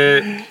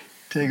 Anyway,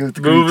 Take out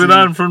the green moving tea.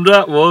 on from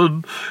that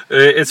one,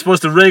 it's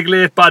supposed to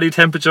regulate body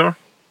temperature.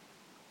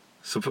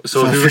 So if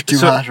you're too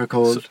hot or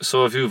cold.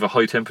 So if you have a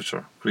high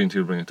temperature, green tea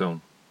will bring it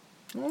down.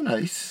 Oh,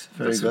 nice.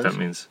 Very That's good. what that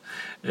means.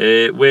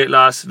 Weight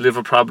loss,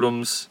 liver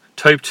problems,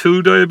 type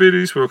 2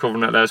 diabetes, we were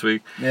covering that last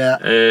week. Yeah.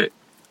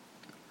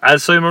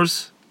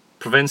 Alzheimer's,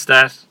 prevents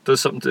that,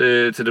 does something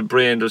to the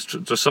brain. There's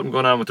something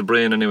going on with the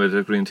brain anyway,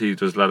 the green tea.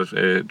 There's a lot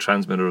of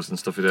transmitters and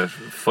stuff like that.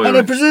 And I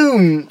Firing.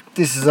 presume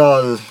this is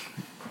all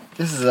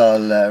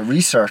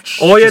research.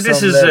 Oh yeah, to this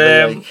some is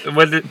level, like-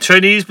 well, the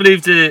Chinese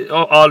believed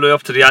all the way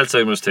up to the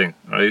Alzheimer's thing,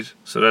 right?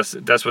 So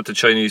that's what the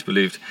Chinese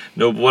believed.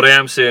 No, but what I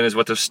am saying is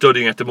what they're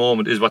studying at the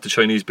moment is what the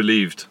Chinese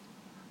believed,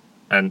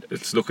 and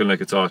it's looking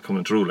like it's all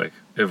coming through, like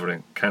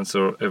everything,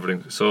 cancer,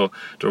 everything. So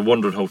they're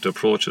wondering how to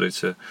approach it, I'd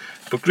say.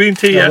 But green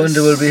tea, I yes.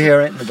 wonder we'll be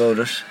hearing about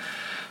it.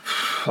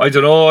 I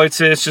don't know. I'd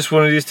say it's just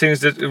one of these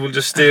things that it will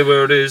just stay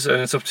where it is,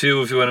 and it's up to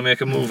you if you want to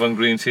make a move on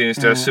green tea and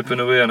start sipping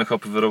away on a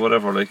cup of it or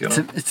whatever, like, you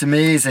know. It's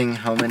amazing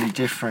how many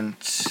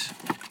different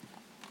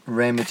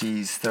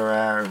remedies there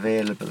are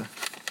available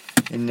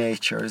in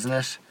nature, isn't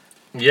it?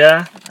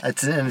 Yeah.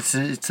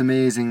 It's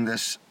amazing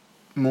that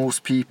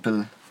most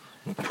people.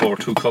 Pour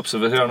 2 cups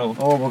of it here now.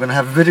 Oh, we're gonna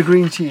have a bit of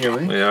green tea, are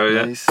we? We are,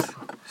 yeah. Nice.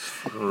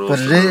 But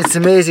it's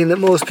amazing that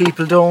most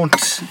people don't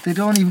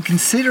even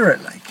consider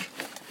it like.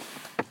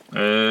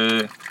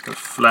 The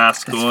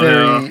flask It's going here.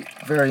 very,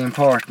 very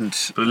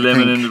important. Bit of I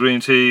lemon think, in the green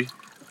tea.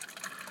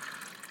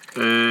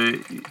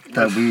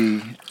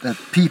 that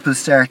people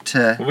start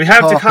to We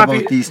have to talk copy.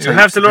 about these You types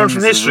have to of learn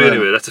from things as history well.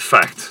 anyway. That's a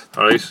fact.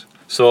 All right.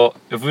 So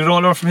if we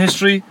don't learn from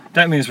history,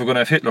 that means we're going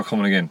to have Hitler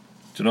coming again.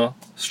 Do you know?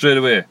 Straight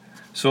away.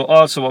 So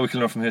also what we can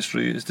learn from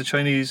history is the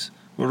Chinese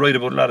were right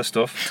about a lot of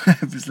stuff. I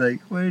was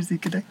like, where is he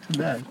connecting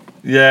that?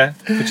 Yeah,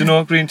 but you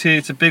know, green tea,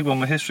 it's a big one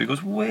with history. It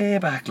goes way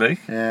back, like.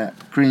 Yeah,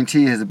 green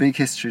tea has a big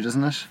history,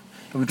 doesn't it?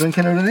 Are we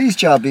drinking out of these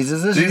jobbies,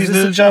 is it? These Is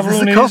little this a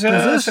jabronis, cup,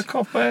 yeah, is it's a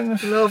cup,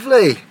 and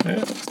Lovely. yeah,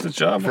 that's the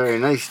job. Very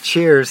nice.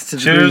 Cheers to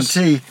the Cheers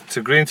green tea.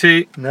 to green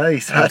tea.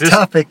 Nice. And Hot this,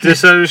 topic.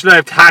 This Irish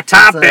life. Hot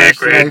topic, Irish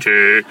green life.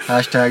 tea.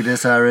 Hashtag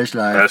this Irish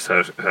life.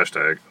 That's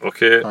hashtag.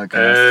 Okay.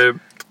 Podcast.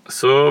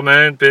 So,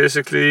 man,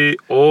 basically,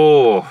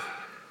 do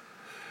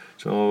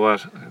you know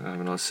what? I'm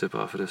having a sip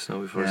off of this now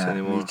before I say Yeah,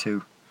 any more. me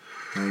too.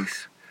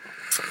 Nice.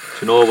 Do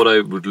you know what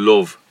I would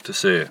love to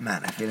say?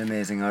 Man, I feel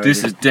amazing already.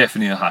 This is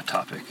definitely a hot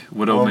topic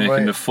without Oh, making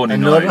right. the funny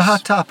Another noise.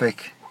 hot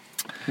topic.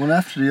 One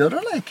after the other,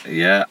 like.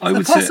 Yeah, I Is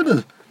would that possible?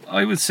 say.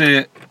 I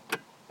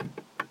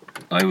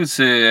would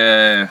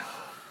say.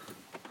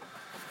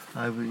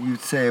 You'd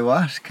say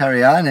what?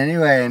 Carry on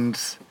anyway, and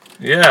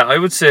Yeah, I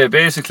would say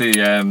basically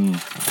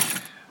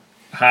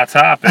hot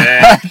topic.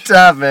 hot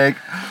topic.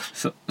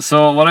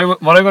 So what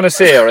I'm going to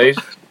say, right,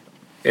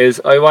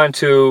 is I want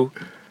to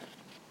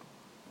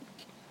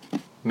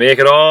make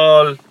it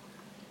all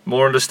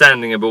more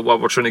understanding about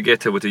what we're trying to get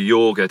to with the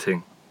yoga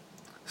thing.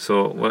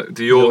 So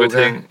the yoga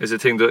thing is a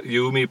thing that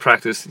you and me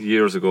practiced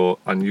years ago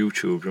on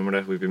YouTube. Remember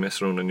that? We'd be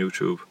messing around on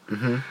YouTube,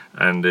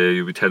 and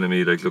you'd be telling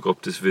me like, look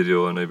up this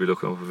video, and I'd be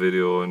looking up a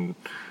video, and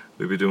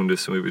we'd be doing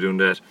this and we'd be doing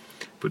that.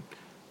 But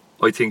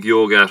I think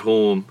yoga at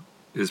home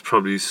is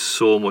probably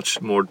so much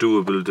more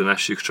doable than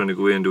actually trying to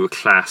go into a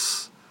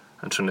class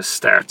and trying to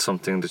start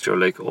something that you're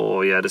like,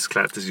 oh yeah, this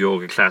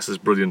yoga class is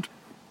brilliant,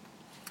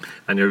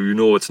 and you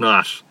know it's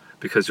not,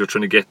 because you're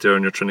trying to get there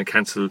and you're trying to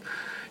cancel.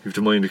 You have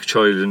to mind the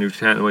child, and you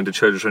can't mind the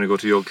child. You're trying to go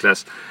to yoga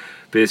class.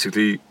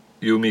 Basically,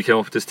 you and me came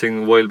up with this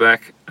thing a while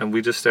back, and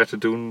we just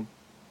started doing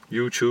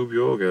YouTube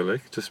yoga,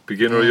 like just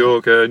beginner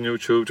yoga on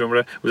YouTube. Do you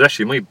remember that? It was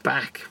actually my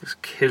back was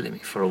killing me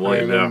for a while I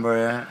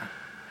remember,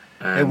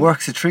 there. it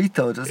works a treat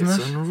though, doesn't It's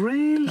it?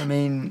 unreal. I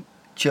mean,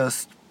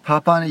 just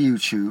pop on a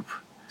YouTube.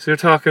 So you're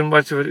talking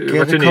what Get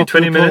you a need? couple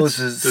 20 of minutes.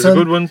 poses. There's a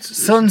good one.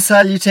 Sun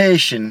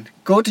salutation.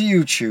 Go to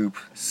YouTube.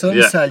 Sun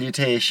Yeah.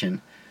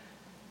 salutation.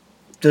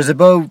 There's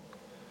about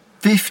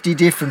 50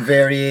 different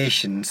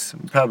variations.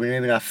 Probably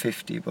maybe not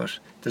 50, but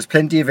there's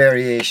plenty of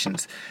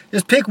variations.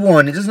 Just pick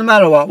one. It doesn't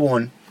matter what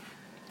one.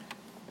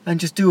 And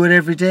just do it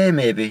every day,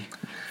 maybe.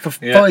 For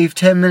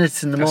 5-10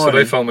 minutes in the That's morning.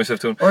 what I found myself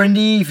doing. Or in the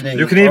evening.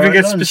 You can or even at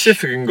get lunch.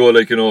 specific and go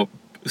like, you know,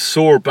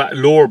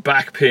 lower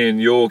back pain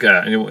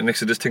yoga, and next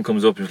to this thing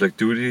comes up and it's like,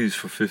 do these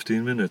for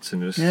 15 minutes,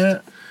 and just Yeah.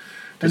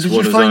 And this did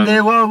one you is find on. they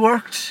all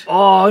worked?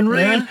 Oh, unreal!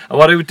 Yeah. And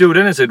what I would do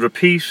then is I'd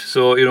repeat.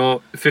 So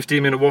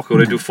 15-minute workout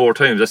I do 4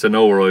 times. That's an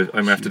hour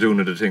I'm after doing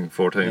the thing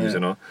 4 times. Yeah. You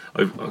know,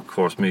 of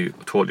course me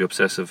totally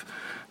obsessive,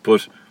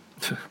 but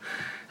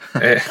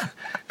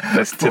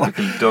that's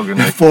typical Duggan.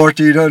 Like.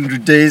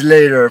 1400 days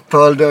later,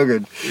 Paul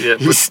Duggan, Yeah,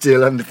 he's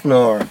still on the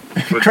floor,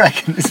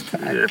 cracking his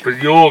back. Yeah,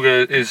 but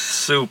yoga is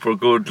super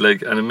good,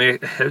 like, and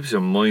it helps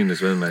your mind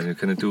as well, man. You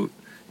kind of do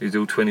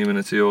 20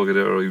 minutes of yoga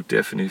there, or you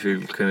definitely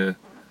feel kind of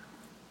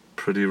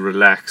pretty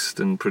relaxed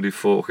and pretty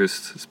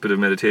focused. It's a bit of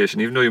meditation,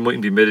 even though you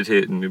mightn't be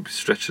meditating, you'd be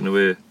stretching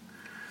away.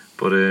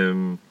 But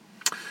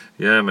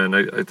yeah, man,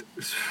 the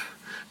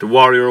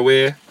warrior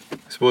way. I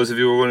suppose if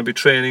you were going to be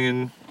training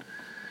in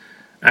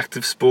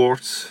active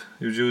sports,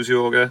 you'd use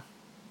yoga.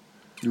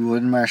 You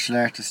would, martial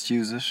artists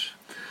use it,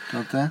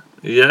 don't they?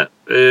 Yeah,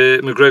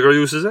 McGregor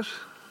uses it.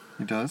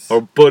 He does.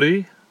 Or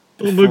Buddy.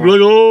 Oh, Before-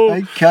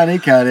 McGregor! Caddy.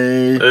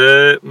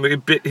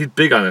 He's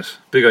big on it,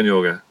 big on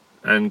yoga,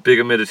 and big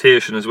on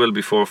meditation as well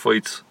before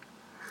fights.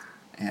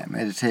 Yeah,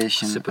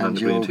 meditation Sipping on and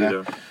the green tea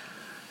yoga. there.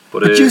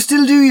 But you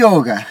still do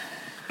yoga?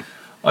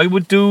 I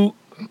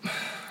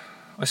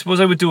suppose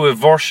I would do a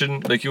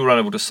version, like you were on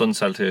about the sun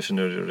salutation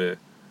earlier today.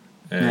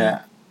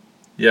 Yeah.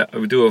 Yeah, I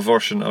would do a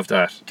version of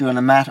that. Do it on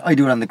a mat? I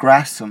do it on the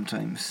grass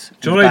sometimes.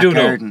 Do you know what I do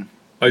now? Garden.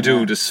 I do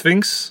Yeah. the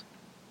Sphinx,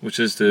 which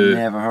is the...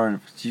 Never heard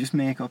of it. Did you just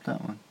make up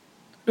that one?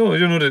 No, I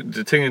don't know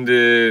the thing in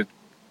the...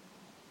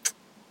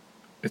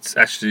 It's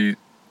actually...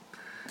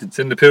 It's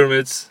in the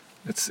pyramids.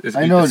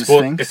 I know the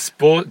Sphinx. It's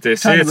both. They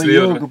say Talking it's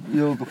about the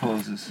yoga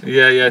poses.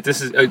 Yeah.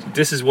 This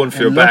is one for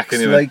It your back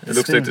looks anyway. like It the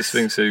looks like the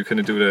Sphinx. Sphinx, so you kind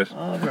of do that.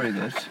 Oh, very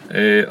good.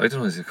 I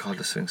don't know if you call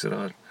the Sphinx at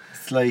all.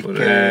 It's like,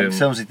 But,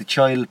 sounds like the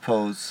child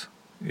pose.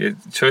 Yeah,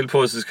 child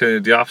pose is kind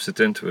of the opposite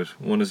end to it.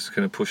 One is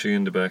kind of pushing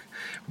in the back.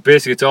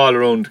 Basically, it's all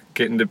around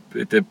getting the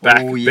back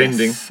Oh,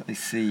 bending yes, I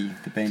see.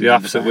 The bending. the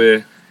opposite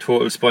way.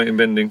 Total spine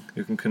bending.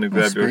 You can kind of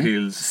grab Must your be.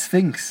 heels.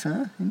 Sphinx,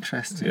 huh?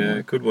 Interesting.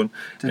 Yeah, good one.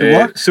 Did it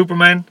work?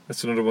 Superman.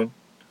 That's another one.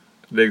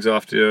 Legs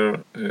off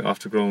the air, off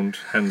the ground,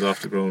 hands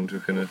off the ground. You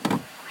kind of.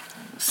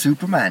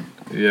 Superman.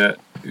 Yeah,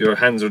 your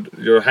hands are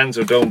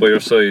down by your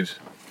side,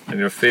 and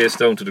your face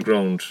down to the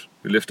ground.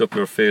 You lift up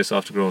your face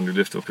off the ground. You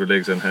lift up your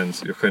legs and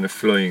hands. You're kind of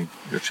flying.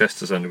 Your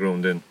chest is on the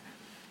ground then,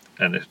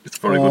 and it's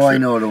very good. I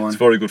know the one. It's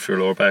very good for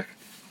your lower back.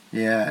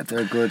 Yeah,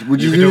 they're good.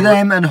 Would You you could do do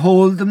them and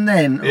hold them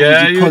then? Or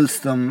Yeah, would you you- pulse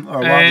them? Or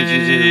what would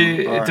you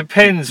do? Or It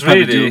depends, probably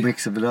really. do a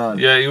mix of it all.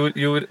 Yeah,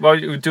 you would.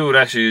 What you would do it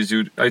actually is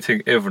I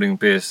think everything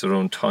based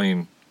around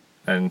time,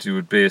 and you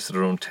would base it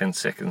around 10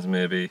 seconds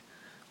maybe.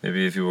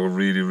 Maybe if you were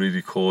really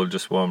really cold,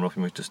 just warming up,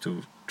 you might just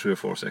do 3 or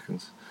 4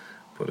 seconds.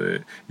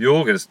 But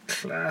yoga is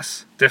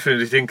class.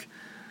 Definitely think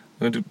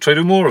I'm going to try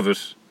to do more of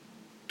it.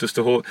 Just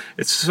the whole.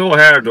 It's so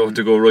hard though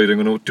to go right.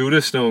 I'm going to do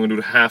this now. I'm going to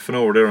do half an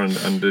hour there on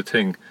the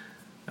thing,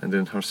 and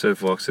then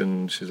herself walks in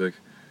and she's like,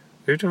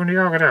 "You're doing the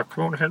yoga there.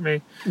 Come on, help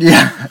me."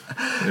 Yeah.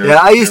 You know, Yeah,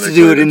 I used and to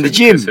do like, it in the take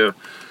gym. piss here.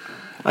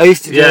 I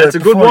used to do Yeah, it it's a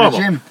good before the warm-up.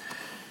 gym.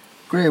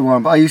 Great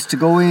warm. I used to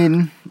go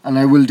in, and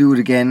I will do it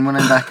again when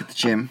I'm back at the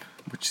gym,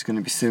 which is going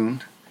to be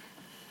soon.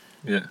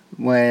 Yeah.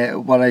 Where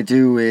what I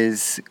do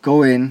is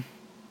go in,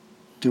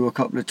 do a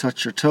couple of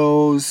touch your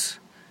toes,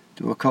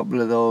 do a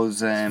couple of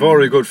those.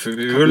 Very good for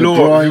you.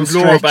 couple of If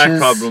you've lower back groin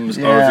problems, stretches,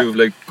 or yeah. if you've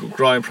like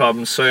groin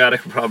problems,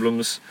 sciatic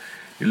problems,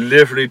 you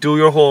literally do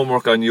your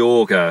homework on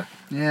yoga,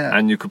 Yeah.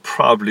 and you could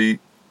probably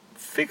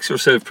fix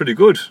yourself pretty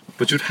good.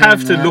 But you'd can,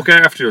 have to yeah. look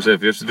after yourself.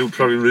 You have to do it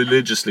probably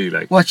religiously,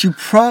 like. What would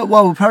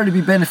probably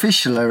be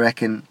beneficial, I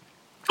reckon,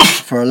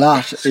 for a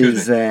lot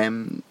Excuse is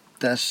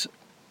that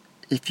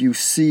if you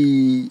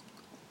see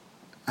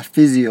a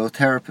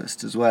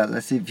physiotherapist as well.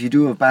 Let's say if you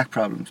do have back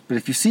problems, but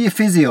if you see a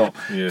physio,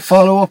 Yes.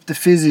 follow up the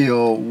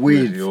physio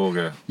with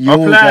yoga.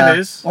 yoga Or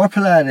Pilates. or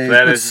Pilates,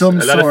 but Pilates. some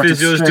A lot of sort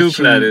physios do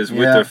stretching, Pilates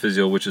with yeah. their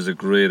physio, which is a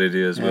great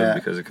idea as well, Yeah.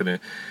 because it kind of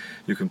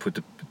you can put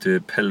the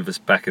pelvis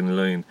back in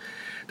line.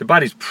 The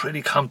body's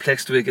pretty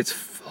complex the way it gets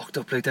fucked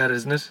up like that,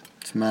 isn't it?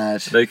 It's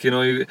mad. Like, you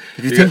know,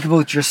 If you think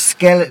about your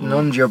skeleton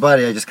under your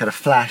body, I just got a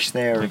flash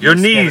there. like of your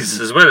your knees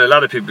skeleton. as well. A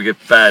lot of people get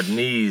bad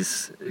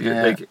knees.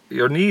 Yeah. Like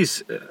your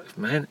knees,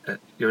 man.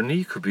 Your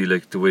knee could be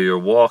like the way you're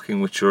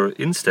walking with your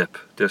instep.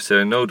 They're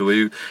saying no, the way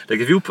you like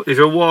if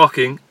you're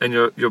walking and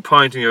you're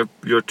pointing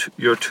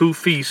your 2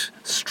 feet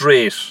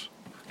straight,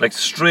 like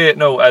straight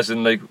now, as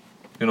in like,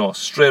 you know,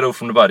 straight out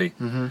from the body.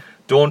 Mm-hmm.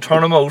 Don't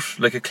turn them out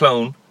like a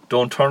clown.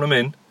 Don't turn them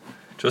in.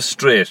 Just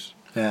straight.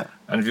 Yeah.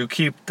 And if you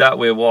keep that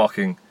way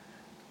walking,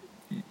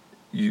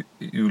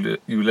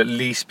 you'll at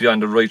least be on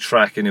the right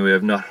track anyway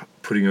of not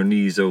putting your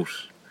knees out.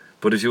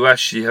 But if you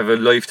actually have a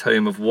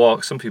lifetime of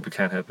walk, some people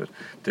can't help it.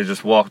 They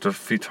just walk their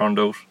feet turned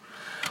out.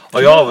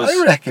 I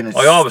reckon it's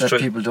always that try-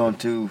 people don't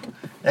do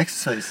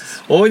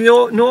exercises. Oh,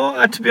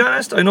 no. To be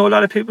honest, I know a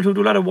lot of people who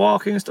do a lot of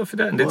walking and stuff like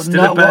that, and they Well,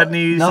 still have bad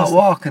knees. and Not stuff.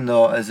 walking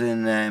though, as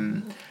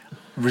in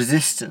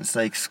resistance,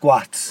 like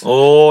squats.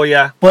 Oh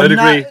yeah, But I'd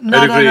agree.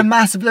 not I'd on agree. a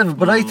massive level.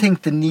 But I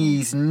think the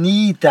knees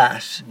need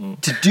that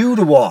to do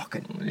the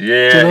walking.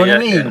 Yeah, Do you know what I yeah,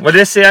 mean? yeah. Well,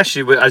 they say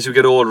actually, as you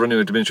get older,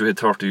 anyway, the minute you hit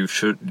 30, you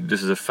should.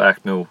 This is a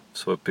fact now,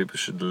 so people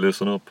should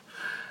listen up.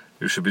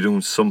 You should be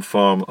doing some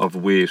form of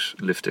weight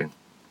lifting,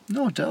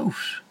 No doubt.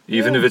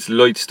 even Yeah. if it's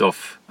light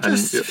stuff and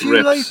Just a few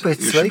reps. light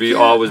bits, You should like, be yeah.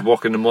 always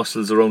working the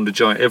muscles around the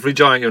joint. Every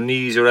joint, your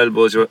knees, your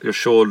elbows, your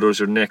shoulders,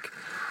 your neck.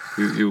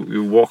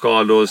 You work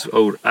all those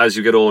out as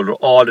you get older,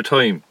 all the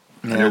time.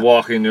 And Yeah. you're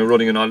walking, you're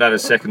running, and all that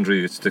is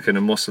secondary. It's the kind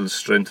of muscle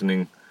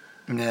strengthening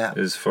Yeah.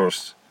 is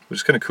first, which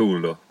is kind of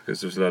cool though, because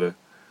there's a lot of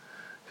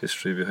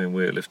history behind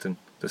weightlifting.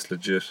 That's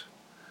legit.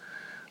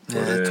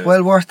 Yeah, But, it's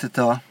well worth it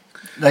though.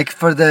 like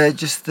for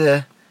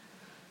the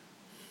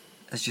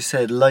as you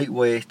said,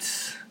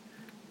 lightweight,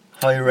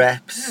 high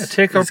reps. Yeah,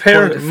 take our is quite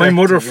parent, my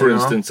mother effective, for you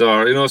know? instance,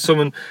 or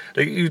someone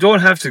like you don't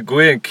have to go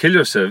away and kill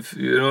yourself.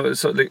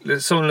 So like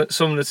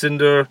someone that's in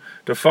their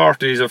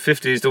 40s or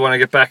 50s, they want to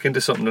get back into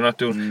something they're not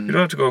doing. You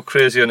don't have to go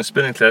crazy on a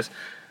spinning class.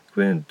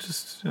 Go in and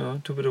just do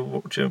a bit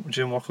of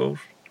gym workout.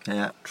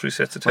 Yeah. 3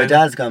 sets of 10. My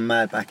dad's gone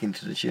mad back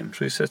into the gym.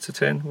 3 sets of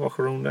 10. Walk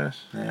around that.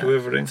 Yeah, Do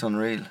everything. It's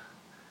unreal.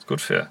 It's good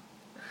for you.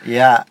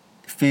 Yeah,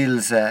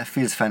 feels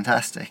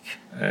fantastic.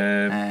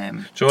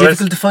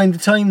 Difficult to find the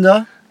time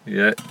though.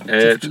 Yeah.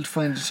 Difficult to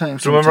find the time.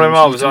 Do you remember I'm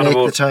always on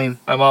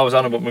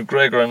about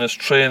McGregor and his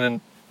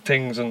training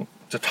things and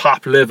the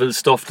top level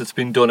stuff that's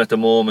been done at the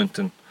moment,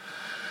 and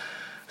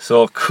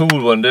so a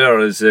cool one there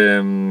is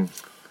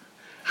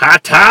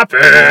hot topic.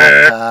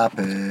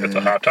 It's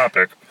a hot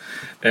topic.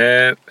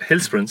 Hill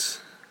sprints.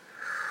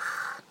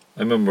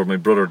 I remember my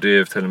brother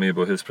Dave telling me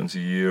about hill sprints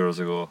years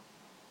ago.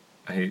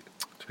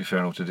 To be fair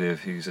enough to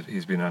Dave,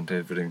 he's been on to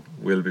everything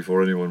well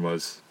before anyone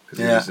was,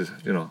 because he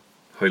was,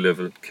 high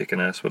level, kicking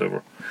ass,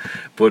 whatever.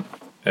 But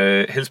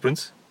hill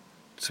sprints,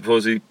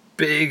 supposedly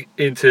big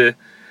into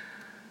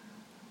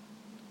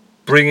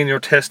bringing your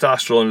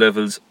testosterone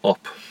levels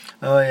up.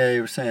 Oh yeah, you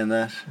were saying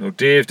that. No,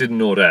 Dave didn't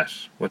know that.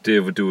 What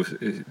Dave would do,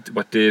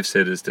 what Dave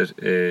said is that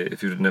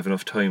if you didn't have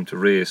enough time to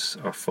race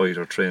or fight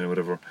or train or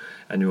whatever,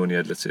 and you only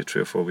had, let's say,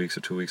 3 or 4 weeks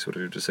or 2 weeks,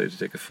 whatever, you decided to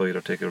take a fight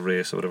or take a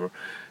race or whatever,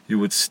 you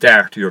would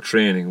start your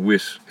training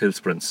with hill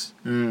sprints.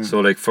 So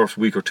like first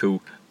week or 2,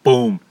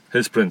 boom,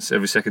 hill sprints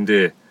every second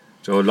day.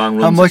 So long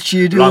runs. How much are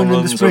you doing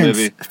in the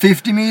sprints?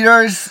 50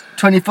 metres,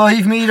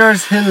 25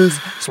 metres, hills.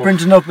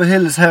 Sprinting up a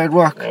hill is hard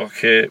work.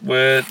 Okay,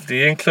 well,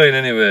 the incline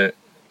anyway,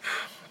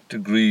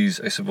 degrees,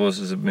 I suppose,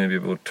 is maybe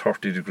about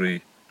 30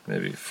 degree,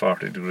 maybe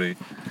 40 degree.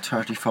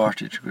 30,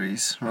 40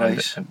 degrees,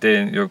 right. And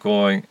then you're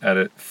going at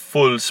a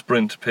full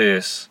sprint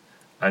pace,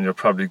 and you're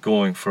probably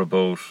going for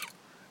about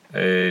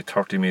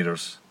 30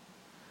 metres.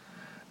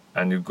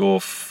 And you go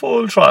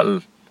full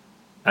throttle,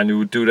 and you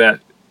would do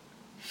that,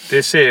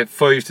 they say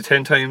 5 to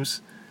 10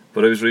 times,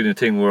 but I was reading a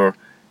thing where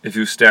if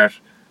you start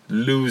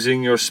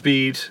losing your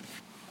speed,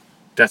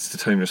 that's the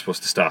time you're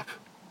supposed to stop.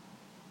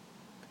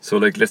 So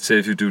like, let's say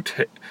if you do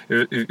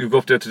you go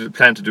up there to the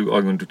plan to do,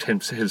 I'm going to do 10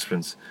 hill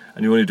sprints,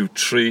 and you only do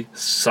 3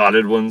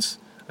 solid ones,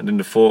 and then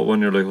the 4th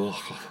one you're like, oh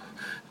God,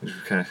 you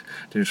can't.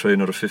 Then you try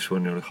another 5th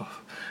one, you're like,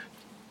 oh.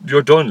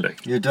 You're done,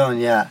 like. You're done,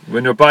 yeah.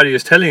 When your body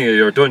is telling you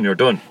you're done, you're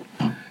done.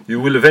 You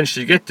will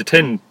eventually get to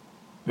 10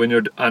 when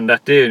you're on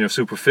that day and you're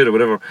super fit or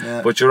whatever,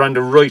 but you're on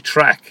the right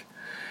track.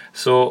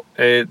 So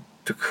the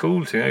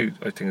cool thing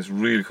I think is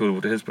really cool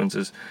with the hill sprints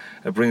is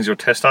it brings your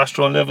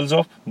testosterone levels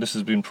up, and this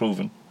has been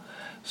proven.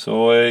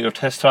 So your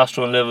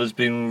testosterone levels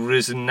being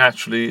risen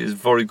naturally is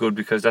very good,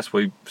 because that's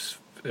why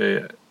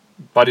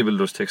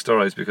bodybuilders take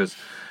steroids, because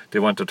they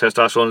want their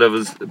testosterone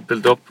levels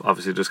built up.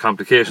 Obviously there's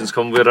complications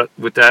come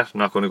with that, I'm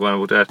not going to go on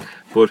about that,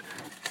 but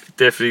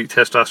definitely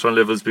testosterone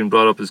levels being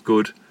brought up is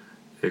good.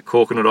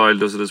 Coconut oil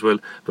does it as well,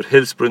 but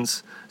hill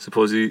sprints,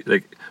 supposedly,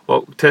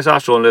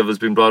 testosterone levels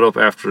being brought up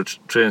after a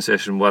training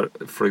session.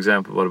 For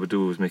example, what it would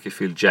do is make you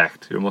feel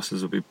jacked. Your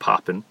muscles would be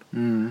popping.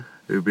 It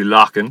would be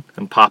locking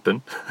and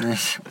popping.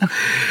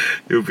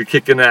 You would be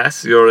kicking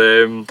ass.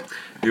 You'd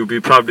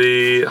be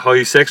probably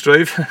high sex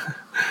drive.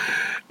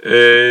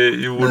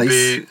 You would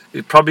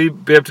you'd probably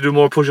be able to do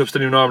more push-ups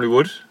than you normally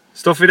would.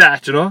 Stuff like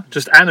that,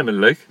 just animal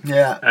like.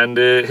 Yeah. And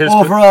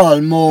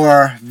overall,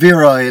 more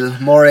virile,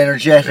 more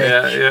energetic.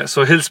 Yeah.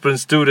 So hill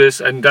sprints do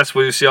this, and that's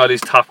why you see all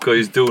these top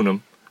guys doing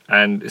them.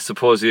 And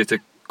supposedly it's a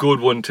good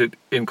one to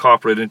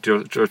incorporate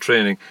into your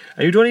training.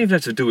 And you don't even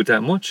have to do it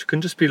that much. It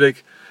can just be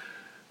like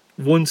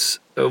once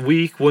a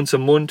week, once a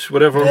month,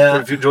 whatever.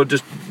 Yeah. If you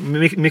just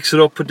mix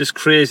it up, put this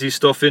crazy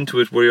stuff into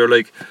it where you're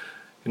like,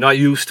 you're not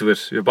used to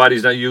it, your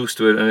body's not used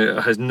to it, and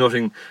it has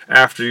nothing.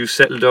 After you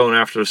settle down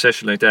after a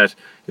session like that,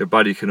 your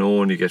body can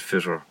only get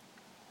fitter,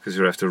 because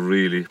you have to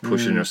really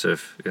push in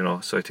yourself,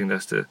 so I think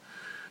there's a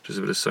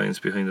bit of science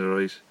behind it,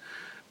 right?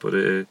 But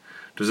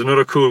there's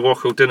another cool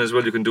workout then as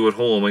well you can do at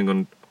home.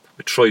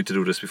 I tried to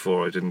do this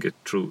before, I didn't get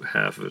through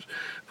half of it,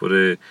 but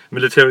a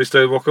military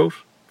style workout,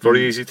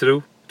 very easy to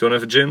do. Don't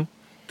have a gym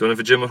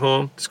at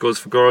home. This goes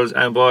for girls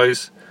and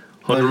boys.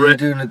 What are you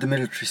doing at the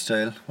military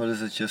style? What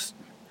is it, just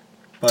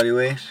body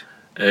weight?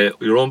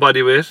 Your own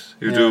body weight.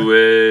 You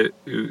do.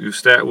 You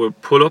start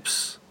with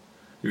pull-ups.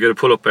 You get a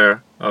pull-up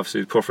bar.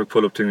 Obviously, the perfect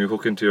pull-up thing. You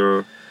hook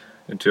into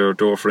your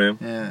door frame.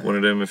 Yeah. One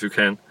of them, if you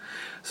can.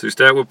 So you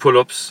start with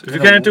pull-ups. If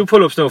you can't do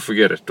pull-ups, no,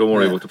 forget it. Don't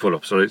worry about the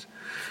pull-ups. Alright.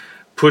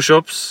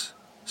 Push-ups,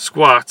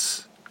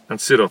 squats,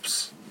 and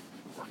sit-ups.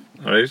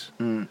 Alright.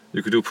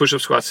 You could do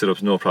push-ups, squats,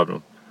 sit-ups, no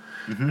problem.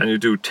 And you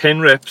do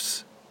 10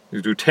 reps.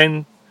 You do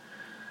 10.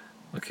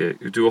 Okay.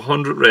 You do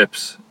 100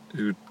 reps.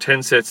 You do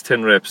 10 sets,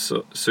 10 reps,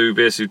 so you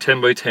basically 10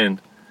 by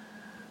 10.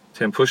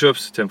 10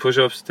 push-ups, 10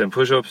 push-ups, 10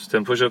 push-ups,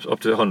 10 push-ups, up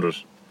to 100.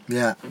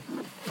 Yeah.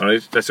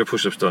 Alright, that's your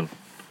push-ups done.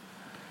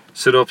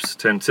 sit-ups,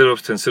 10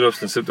 sit-ups, 10 sit-ups,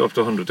 then sit up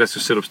to 100. That's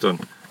your sit-ups done.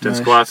 10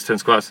 Right. squats, 10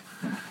 squats.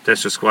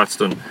 That's your squats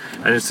done.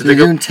 And it's to So you're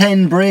dig doing up.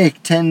 10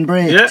 break, 10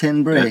 break, Yeah,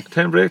 10 break.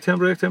 10 break, 10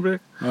 break, 10 break.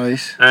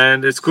 Right.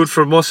 And it's good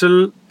for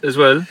muscle as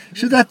well.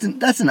 So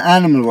that's an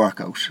animal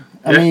workout.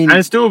 I Yeah, mean, and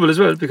it's doable as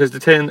well because the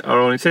 10 are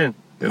only 10,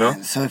 you know.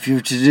 so if you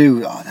were to do,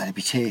 that'd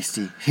be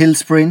tasty. Hill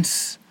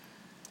sprints.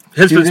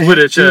 Hill sprints with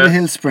it, Do the yeah.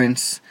 hill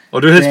sprints. Or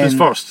do hill sprints then-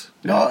 first.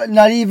 No,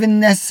 not even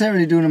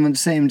necessarily doing them on the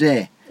same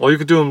day. Or you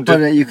could do them.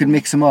 But you could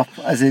mix them up.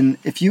 As in,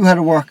 if you had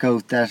a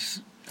workout that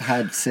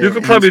had, say, You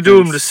could hill probably do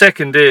them the sprints-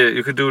 second day.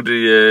 You could do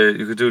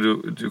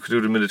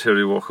the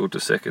military workout the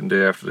second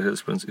day after the hill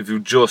sprints. If you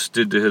just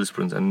did the hill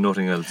sprints and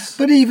nothing else,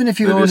 But even if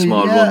you maybe a only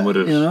small run with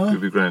it, you know,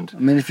 you'd be grand. I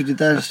mean, if you did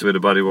That's that the way the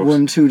body works.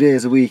 1-2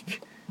 days a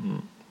week,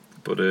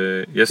 But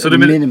yeah, so the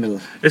minimal.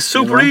 it's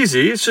super you know?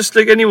 easy. It's just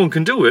like anyone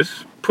can do it.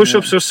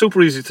 Push-ups are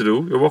super easy to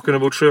do. You're working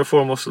about 3 or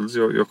 4 muscles,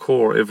 your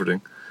core,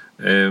 everything.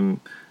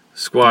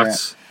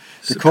 Squats.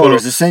 The core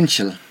pull-ups. is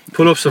essential.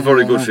 Pull-ups are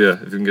very Yeah. good for you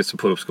if you can get some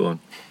pull-ups going.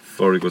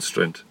 Very good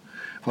strength.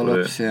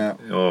 Pull-ups, yeah.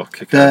 Oh,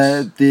 kick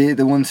ass. The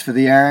ones for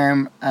the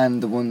arm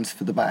and the ones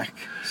for the back.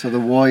 So the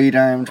wide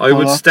armed I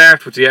would pull-up.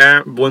 start with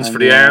the ones And for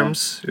the the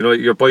arms. You know,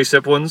 your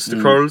bicep ones, the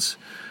curls.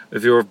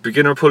 If you're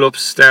beginner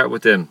pull-ups, start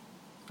with them,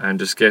 and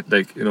just get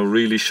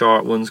really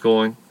short ones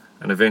going,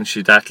 and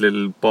eventually that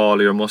little ball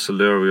of your muscle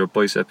there where your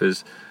bicep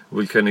is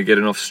will kind of get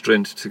enough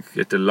strength to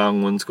get the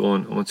long ones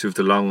going. And once you have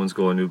the long ones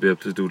going, you'll be able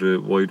to do the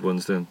wide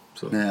ones then.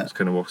 So Yeah. it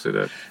kind of works like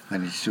that. I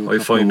need to do I a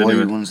couple find of wide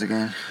anyway. ones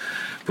again.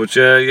 But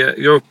yeah,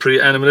 you're pretty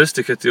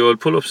animalistic at the old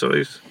pull-ups,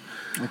 alright.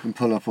 I can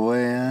pull up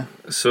away, yeah.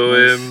 So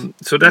Nice.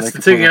 so that's Like the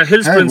a thing. Yeah, pull-up.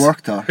 hill Hard sprints.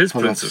 work though, Hill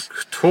sprints pull-ups.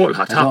 are total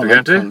hot I don't topic,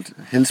 like aren't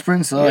they? hill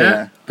sprints,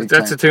 yeah. But Big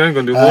that's time. the thing I'm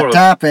going to do Hot more of.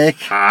 topic.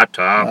 Hot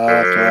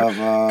topic.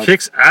 topic.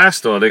 Kicks ass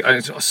though. Like, and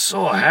it's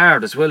so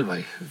hard as well,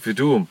 like if you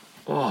do them.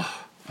 Oh,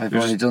 I've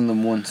You're only just- done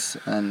them once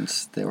and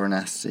they were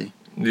nasty.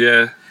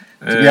 yeah.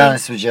 To be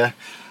honest with you,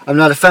 I'm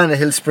not a fan of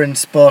hill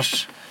sprints,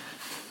 but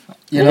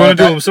you we're know going to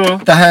do that- them. So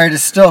the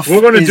hardest stuff.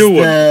 We're gonna is do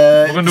one.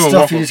 the We're gonna do a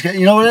stuff you workout. just get.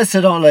 You know what else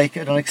I don't like?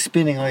 I don't like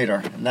spinning either,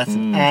 and that's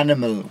an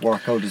animal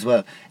workout as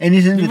well.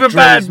 Anything if that a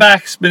bad drives.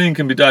 back, spinning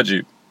can be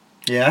dodgy.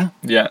 Yeah,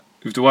 Yeah,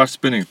 you have to watch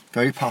spinning.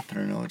 very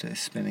popular nowadays.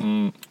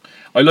 Spinning.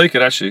 I like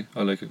it actually.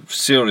 I like it.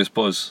 Serious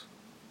buzz.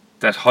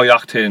 That high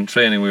octane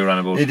training we were on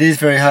about. It is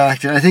very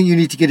hard. I think you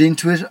need to get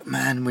into it,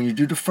 man. When you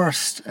do the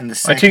first and the I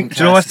second. think. Do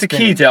you know what's the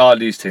key to all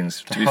these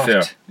things? To be hurt.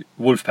 fair,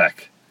 Wolfpack.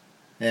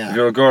 If Yeah.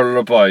 you're a girl or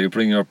a boy, you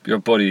bring your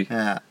buddy.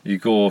 Yeah. You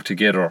go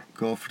together.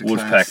 Go for the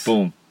Wolfpack, class.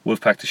 boom.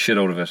 Wolfpack the shit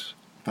out of it.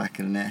 Back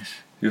of the net.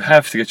 You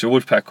have to get your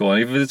Wolfpack going.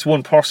 Even if it's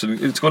one person,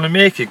 it's going to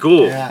make you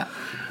go. Yeah.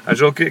 And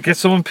you get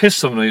someone pissed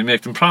some night and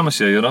make them promise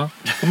you, you know.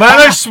 Man,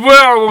 I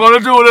swear we're going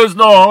to do this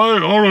now.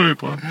 Alright,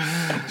 boy.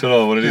 Do you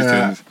know, one of these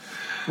Yeah. things.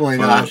 Why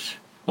Well, not?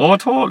 Oh,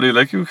 totally.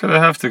 Like, you kind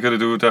of have to kind of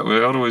do it that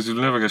way. Otherwise,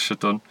 you'll never get shit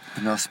done.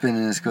 But no,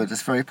 spinning is good.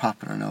 It's very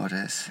popular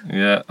nowadays.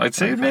 Yeah, I'd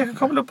say make a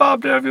couple of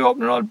bob there if you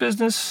open your own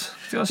business.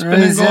 You know, There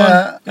spinning is, going.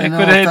 yeah, I Make know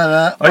good a head.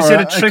 fella I say or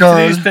the a trick to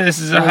girl these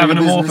places are running having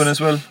a them open business.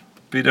 as well.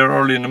 Be there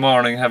early in the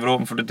morning, have it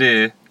open for the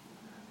day.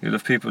 You'll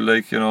have people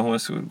like, you know, who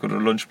wants to go to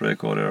lunch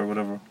break or there or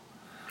whatever.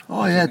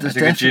 Oh yeah, I there's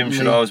think a gym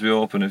should definitely. always be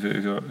open if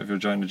you're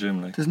joining the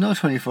gym. Like There's no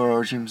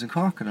 24-hour gyms in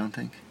Cork, I don't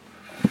think.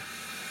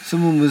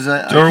 Someone was.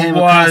 I there came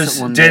across was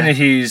it one day.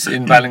 Dennehy's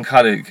in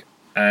Ballincollig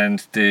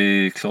and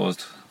they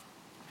closed.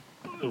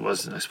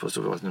 I suppose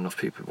there wasn't enough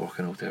people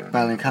walking out there.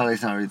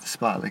 Ballincollig's not really the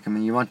spot. Like, I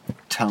mean, you want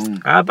town.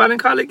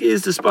 Ballincollig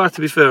is the spot,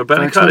 to be fair. For a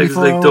Ballincollig is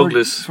like 24-hour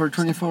Douglas. For a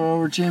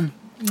 24-hour gym.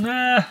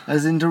 Nah,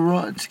 As in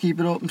to keep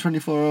it open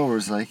 24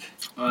 hours, like.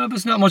 but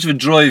it's not much of a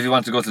drive you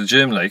want to go to the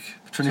gym, like.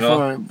 24 you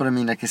know? hour, but I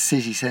mean, like a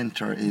city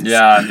centre is.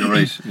 Yeah, you're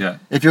right. Yeah,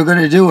 If you're going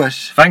to do it,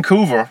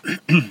 Vancouver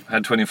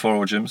had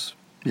 24-hour gyms.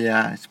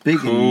 yeah, it's big.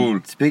 Cool.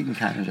 It's big in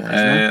Canada,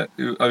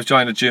 isn't it? I was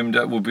joining a gym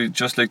that would be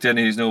just like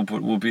Denny's now,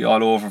 but would be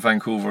all over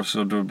Vancouver.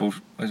 So there are about,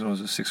 I don't know,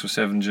 is it 6 or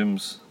 7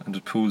 gyms, and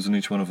there's pools in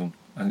each one of them.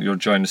 And you're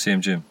joining the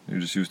same gym. You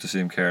just use the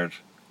same card.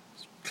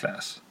 It's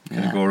class. You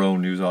Yeah. can go around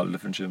and use all the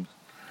different gyms.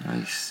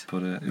 Nice.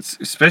 But it's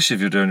especially if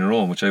you're doing your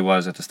own, which I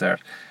was at the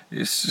start. It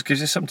just gives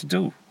you something to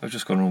do. I was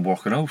just going around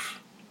working out,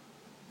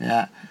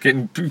 Yeah.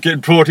 getting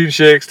protein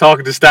shakes,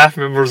 talking to staff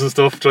members and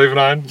stuff, driving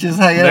on. Just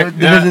hanging out in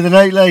the Yeah. middle of the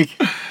night, like.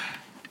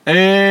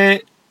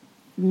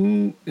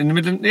 In the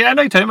middle,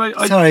 night time.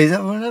 I Sorry, is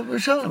that what we're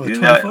talking about?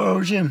 Yeah.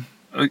 24-hour gym.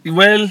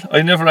 Well,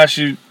 I never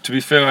actually, to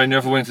be fair, I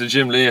never went to the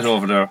gym late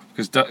over there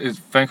because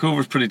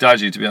Vancouver's pretty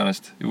dodgy, to be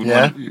honest. You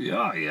wouldn't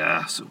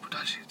yeah, super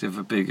dodgy. They have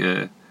a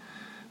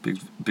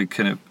big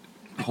kind of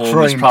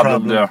homeless crime problem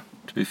problem. there,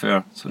 to be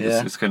fair. So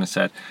Yeah. it's kind of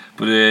sad.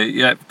 But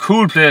yeah,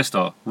 cool place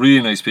though.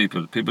 Really nice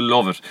people. People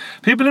love it.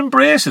 People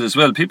embrace it as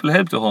well. People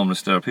help the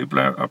homeless there. People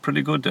are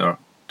pretty good there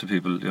to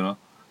people, you know.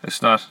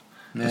 It's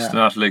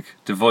not like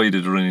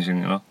divided or anything,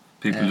 you know.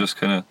 People Yeah. just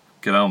kind of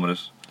get on with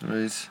it. There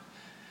is.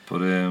 But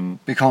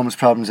Big homeless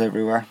problems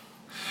everywhere.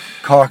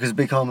 Cork has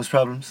big homeless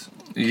problems.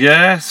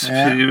 yeah, it's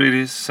Yeah. really,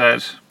 really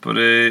sad. But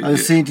I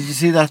was seeing, did you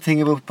see that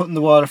thing about putting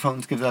the water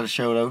fountains? Give that a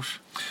shout out.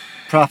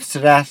 Props to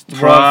that. The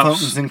water Props.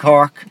 fountains in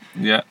Cork.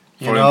 yeah,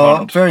 Very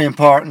important. Very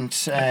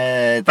important.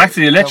 Back to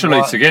the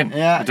electrolytes again.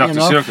 Yeah, with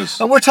Dr. Circus.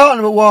 And we're talking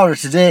about water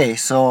today,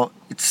 so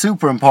it's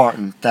super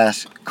important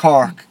that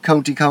Cork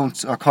County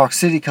Council or Cork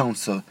City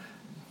Council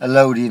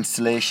allow the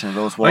installation of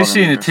those water I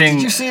seen a meters. thing.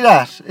 Did you see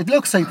that? It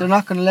looks like they're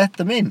not going to let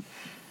them in.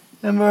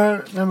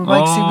 Remember,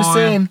 Banksy was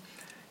saying.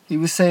 He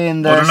was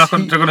saying that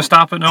they're going to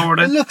stop it now, or it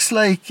then? looks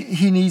like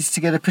he needs to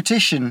get a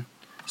petition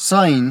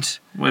signed.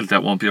 Well,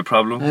 that won't be a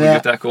problem. Yeah. We'll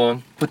get that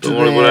going. But Don't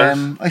worry about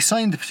that. I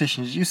signed the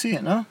petition. Did you see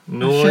it? No.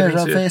 No, I shared I it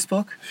on didn't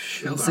Facebook.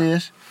 see You'll see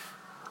it.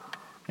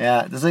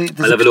 Yeah, there's I'll a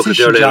have a look at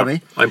petition, there later.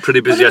 Jobby. I'm pretty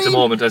busy at the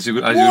moment, as you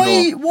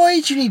know. Why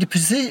do you need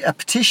a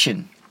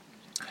petition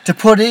to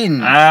put in?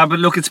 But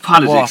look, it's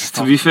politics. Water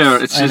To be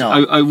fair, it's I just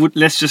know. I would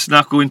let's just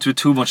not go into it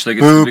too much. Like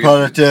it's Boo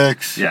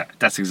politics. Yeah,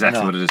 that's exactly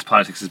No. what it is.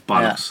 Politics is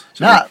bollocks.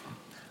 Yeah.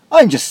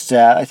 I'm just.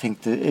 I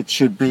think that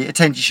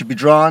attention should be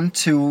drawn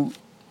to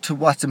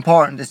what's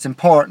important. It's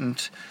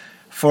important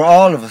for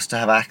all of us to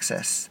have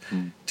access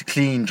to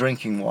clean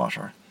drinking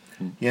water.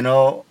 You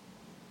know,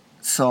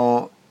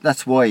 so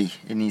that's why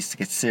it needs to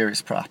get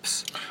serious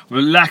props.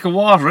 Well, lack of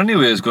water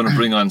anyway is going to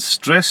bring on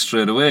stress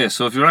straight away.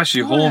 So if you're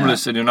actually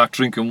homeless and you're not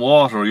drinking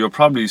water, you're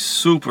probably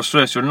super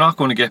stressed. You're not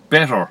going to get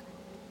better.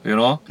 You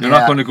know, you're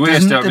not going to go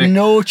waste There's everything.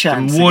 no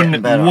chance. One of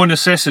getting better. one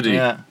necessity,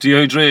 Yeah.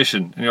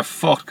 dehydration, and you're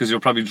fucked because you're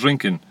probably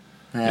drinking.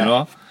 Yeah. You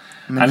know.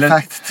 I mean, And, the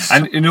let- fact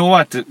and you know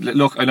what?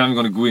 Look, I'm not even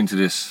going to go into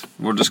this.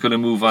 We're just going to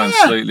move on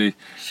Yeah. slightly.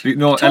 You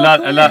know, a Talk lot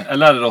of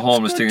the It's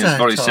homeless good thing to is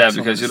very talk sad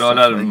some because of you this know a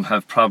lot stuff, of them like-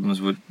 have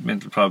problems with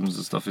mental problems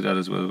and stuff like that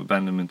as well,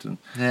 abandonment and.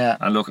 Yeah.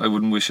 And look, I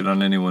wouldn't wish it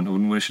on anyone. I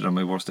wouldn't wish it on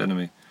my worst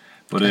enemy.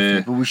 But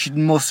But we should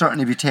most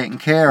certainly be taking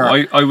care.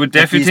 I would that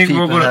definitely these think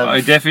people have-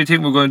 I definitely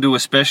think we're going to do a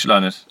special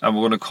on it, and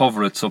we're going to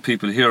cover it so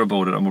people hear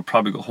about it, and we'll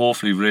probably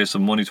hopefully raise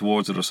some money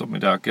towards it or something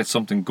like that. Get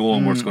something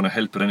going where it's going to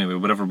help it anyway.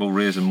 Whatever about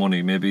raising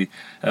money, maybe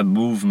a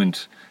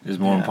movement is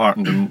more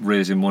important than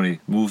raising money.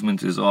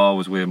 Movement is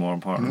always way more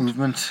important.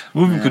 Movement.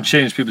 Movement could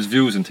change people's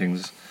views and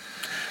things.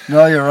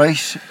 No, you're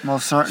right.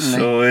 Most certainly.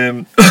 So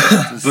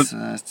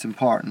It's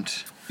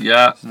important.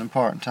 yeah. It's an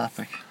important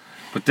topic.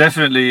 But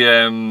definitely,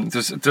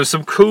 there's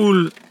some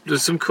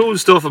cool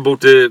stuff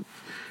about the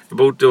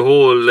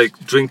whole like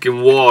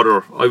drinking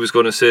water. I was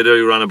going to say there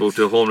you ran about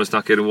the homeless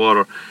not getting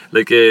water.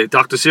 Like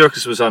Dr.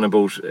 Circus was on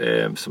about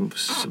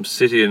some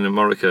city in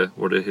America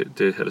where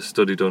they had a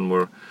study done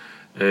where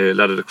a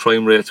lot of the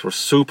crime rates were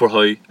super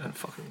high and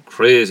fucking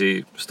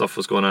crazy stuff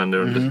was going on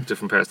there in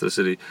different parts of the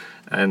city,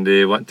 and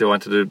they wanted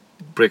to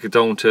break it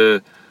down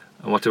to,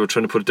 and what they were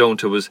trying to put it down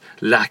to was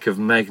lack of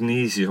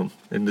magnesium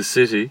in the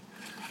city.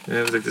 Yeah,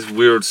 it was like this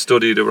weird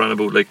study that ran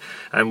about, like,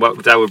 and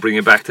what that would bring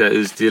it back to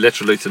is the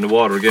electrolytes in the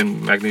water.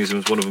 Again, magnesium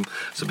is one of them.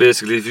 So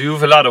basically, if you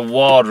have a lot of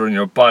water in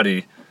your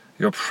body,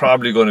 you're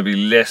probably going to be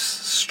less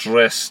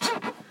stressed,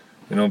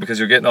 you know, because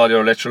you're getting all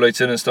your electrolytes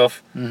in and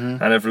stuff,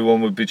 and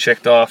everyone would be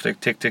checked off, like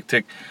tick, tick,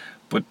 tick.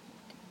 But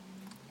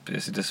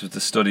basically, this was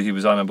the study he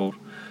was on about.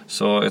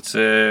 So it's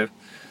kind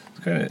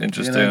of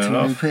interesting You're on a new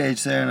enough.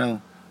 page there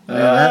now.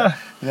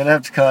 I'm gonna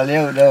have to call you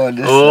out now on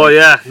this. Oh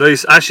yeah,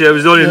 nice. Actually, I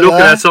was only looking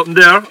at something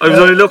there. I was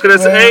only looking at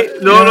hey,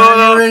 no.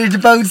 You're ready to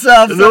bounce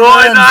off. No,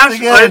 I'm not.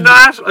 I'm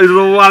not. I don't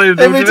know what I'm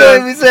doing. Every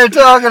time we start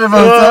talking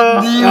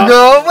about something, you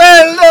go,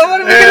 well, no,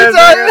 what are we going to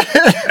talk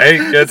about? Hey,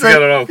 get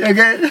together now.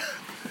 Okay.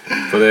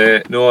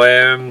 But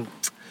no,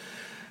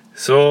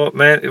 so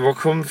man, we're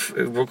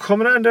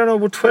coming on there now.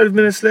 About 12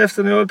 minutes left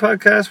on the old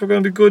podcast. We're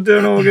going to be good there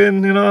now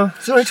again, you know.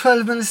 There's only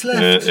 12 minutes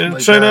left. Yeah, My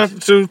try God. not to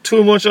do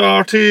too much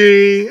RT.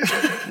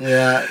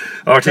 Yeah.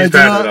 RT's part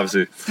of it,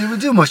 obviously. Did we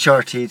do much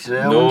RT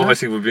today? No, wonder? I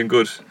think we've been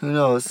good. Who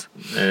knows?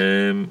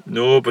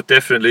 No, but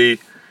definitely,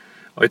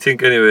 I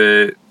think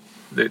anyway.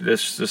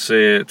 Let's just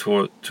say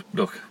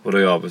look, what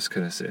I always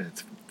kind of say,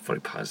 it's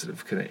very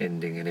positive kind of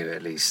ending anyway.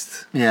 At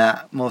least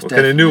Yeah, most we're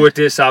definitely. kind of new at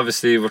this.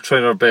 Obviously, we're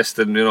trying our best,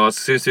 and you know it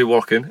seems to be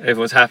working.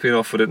 Everyone's happy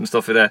enough with it and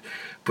stuff like that.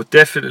 But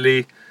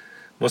definitely,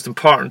 most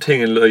important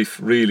thing in life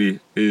really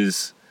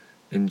is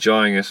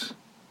enjoying it.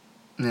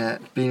 Yeah,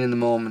 being in the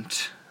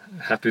moment.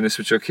 Happiness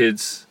with your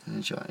kids.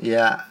 Enjoy.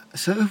 Yeah.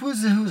 So who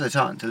was I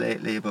talking to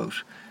lately about?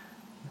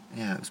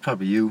 Yeah, it was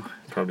probably you.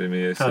 Probably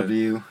me. I Probably said.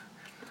 you.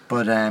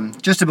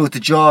 But just about the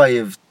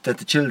joy that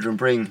the children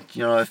bring.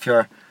 You know, if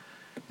you're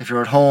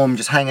at home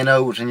just hanging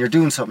out and you're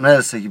doing something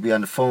else, like you'd be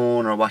on the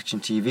phone or watching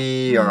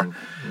TV or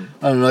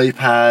on an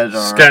iPad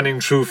or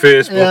Scanning through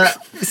Facebook. Yeah,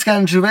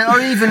 scanning through, or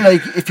even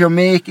like if you're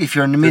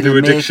in the middle of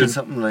making addiction.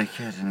 something like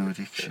the new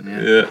addiction.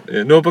 Yeah.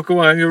 Yeah. No, but go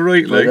on. You're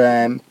right.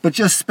 But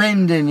just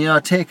spending,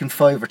 taking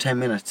 5 or 10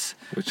 minutes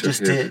With your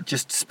kid.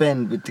 just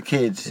spend with the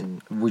kid,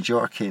 with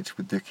your kid,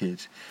 with the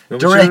kid, No,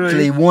 but you're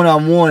directly right. one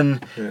on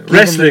one.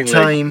 Wrestling,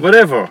 time. like,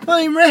 whatever. Well,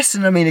 I'm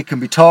wrestling. I mean, it can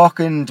be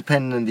talking,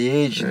 depending on the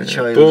age of the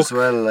child book. as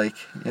well. Like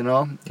you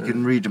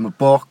can read them a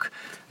book.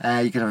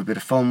 You can have a bit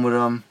of fun with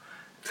them.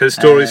 Tell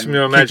stories from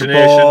your kick the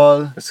imagination.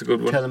 ball, That's a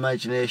good one. Tell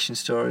imagination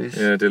stories.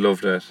 Yeah, they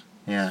love that.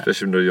 Yeah.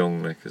 Especially when they're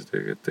young, like, 'cause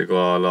they go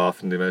all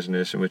off in the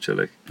imagination with you,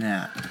 like.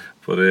 Yeah.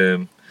 But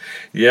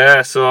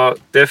yeah, so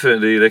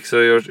definitely, like,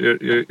 so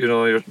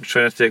you're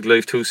trying to take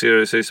life too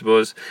serious, I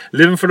suppose.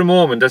 Living for the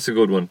moment, that's a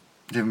good one.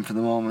 Living for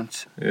the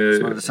moment. Yeah,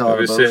 That's what it's all I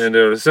was about. saying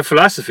there, it's a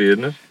philosophy,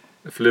 isn't it?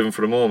 If living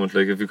for the moment,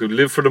 like if you could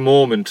live for the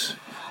moment,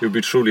 you'd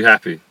be truly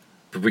happy.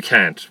 But we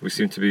can't. We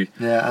seem to be.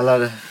 Yeah, a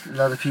lot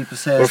of people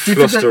say We're it's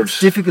difficult, flustered. it's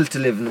difficult to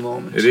live in the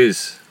moment. It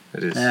is.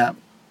 Yeah.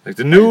 Like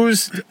the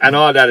news and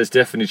all that is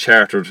definitely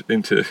chartered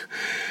into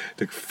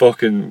the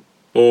fucking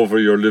over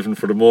your living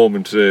for the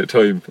moment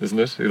time, isn't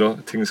it? You know,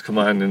 things come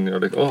on and you're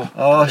like,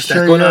 what's sure,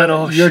 that going on?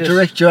 Oh, you're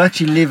shit. You're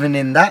actually living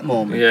in that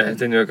moment. Yeah,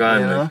 then you're gone.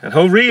 You know? Like. And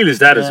how real is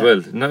that as Yeah.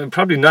 well? No,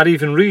 probably not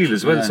even real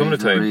as well Not some of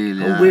the even time. real,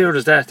 How yeah. weird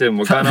is that then?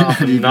 We're gone Probably off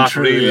not in even not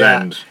true, real yeah.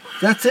 land.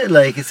 That's it,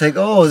 like, it's like,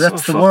 that's So the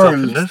fucked up, world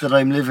isn't it? that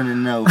I'm living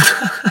in now.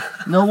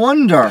 No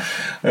wonder.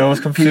 I was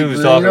confused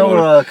People, talking you're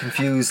about all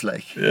confused,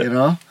 like, Yeah. you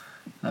know?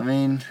 I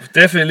mean, it.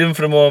 Definitely living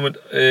for the moment.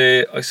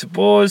 I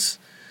suppose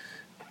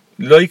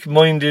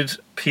like-minded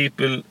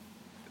people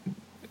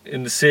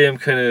in the same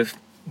kind of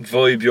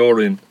vibe you're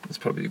in is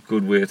probably a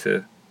good way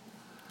to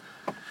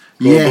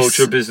go about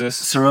your business.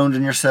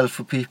 surrounding yourself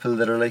with people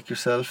that are like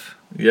yourself.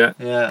 Yeah.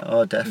 Yeah,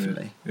 oh,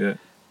 definitely. Yeah.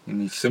 You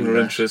need to Similar do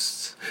that.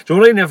 interests. Do you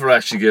know what I never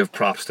actually gave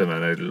props to,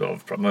 man? I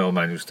love my old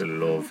man used to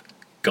love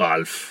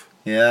golf.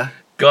 Yeah.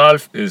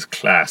 Golf is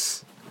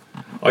class.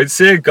 I'd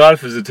say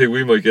golf is a thing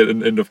we might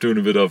end up doing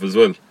a bit of as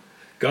well.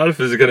 Golf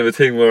is a kind of a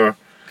thing where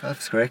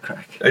Golf's great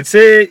crack. I'd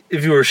say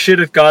if you were shit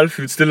at golf,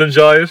 you'd still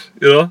enjoy it.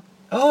 You know.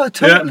 Oh,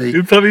 totally. Yeah,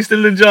 you'd probably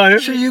still enjoy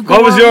it. Sure, you go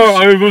What was out. your?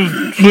 I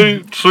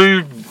was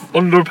three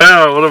under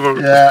par, or whatever.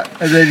 Yeah,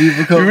 and then you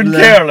become. You wouldn't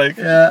care, like.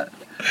 Yeah.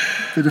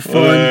 Bit of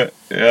fun.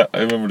 Yeah, I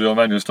remember the old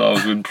man used to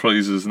always win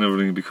prizes and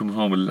everything. He'd be coming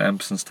home with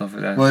lamps and stuff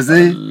like that. Was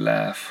I'd he?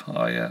 laugh.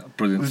 Oh yeah,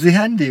 brilliant. Was he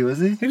handy, was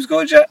he? He was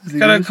good, yeah. Was he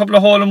Got a good? couple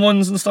of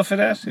hole-in-ones and stuff like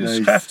that. He was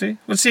Nice. crafty.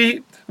 Well,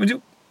 see, would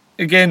you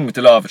again with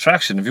the law of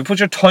attraction? If you put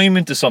your time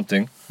into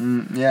something,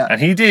 Yeah. and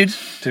he did,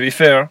 to be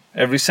fair,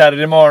 every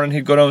Saturday morning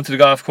he'd go down to the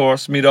golf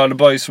course, meet all the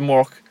boys from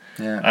work,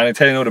 Yeah. and I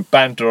tell you now, the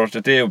banter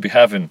that they would be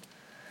having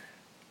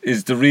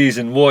is the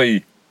reason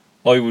why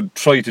I would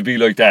try to be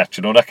like that,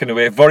 you know, that kind of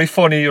way. Very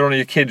funny, you're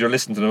only a kid, you're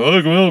listening to them,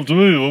 oh, come help to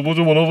me, I'm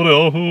one over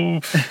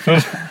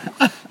there.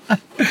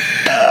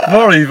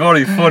 Very,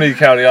 very funny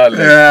carry on. Like.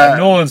 Yeah. And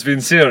no one's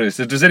been serious.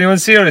 If there's anyone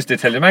serious, they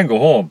tell you, man, go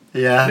home.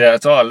 Yeah. Yeah,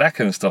 it's all that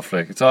kind of stuff.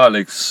 Like it's all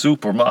like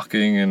super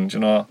mocking, and you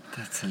know,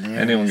 That's hilarious.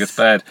 anyone gets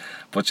bad.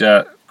 But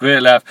yeah,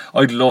 great laugh.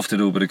 I'd love to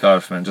do a bit of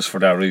golf, man, just for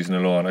that reason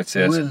alone. I'd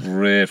say it's Will.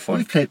 great fun.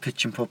 We've played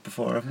pitch and putt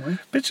before, haven't we?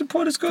 Pitch and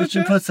putt is good. Pitch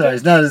Yeah. and putt's alright.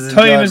 It's not as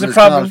Time enjoyable is a as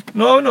problem. golf.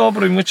 No,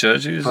 but I'm with you.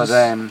 Jesus.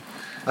 But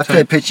I've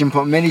played pitch and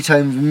putt many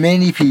times,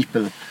 many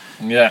people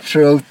yeah.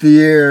 throughout the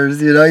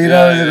years. You know,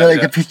 Yeah, like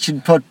yeah. a pitch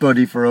and putt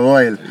buddy for a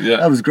while. Yeah.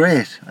 That was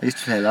great. I used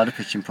to play a lot of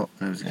pitch and putt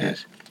when I was a Yeah. kid.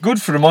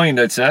 Good for the mind,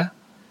 I'd say.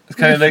 It's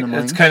kind of Good like for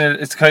the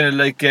it's kind of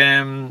like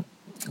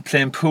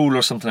playing pool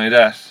or something like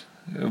that.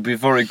 It would be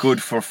very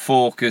good for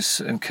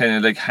focus and kind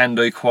of like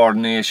hand-eye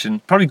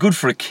coordination. Probably good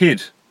for a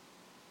kid.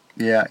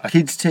 Yeah,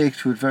 kids take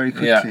to it very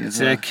quickly Yeah, as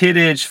say well. a kid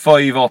age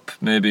 5 up,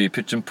 maybe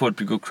pitch and putt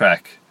be good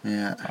crack,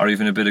 Yeah, or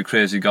even a bit of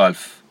crazy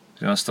golf,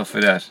 you know, stuff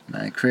like that.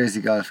 man, crazy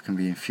golf can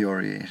be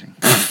infuriating.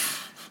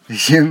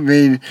 You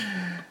mean,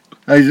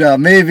 I don't know,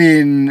 maybe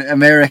in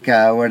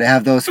America where they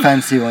have those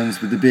fancy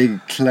ones with the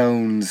big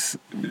clowns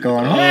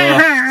going.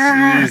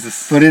 Oh,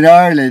 Jesus. But in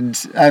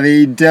Ireland, I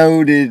mean,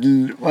 down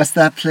in what's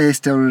that place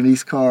down in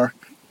East Cork?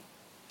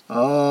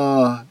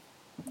 Oh,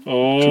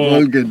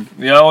 Trabolgan.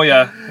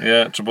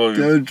 Yeah, Trabolgan.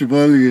 Down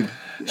Trabolgan.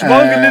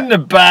 Trabolgan isn't a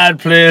bad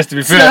place, to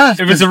be fair. not,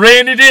 If it's a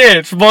rainy day,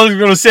 Trabolgan's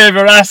going to save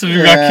your ass if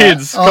you've got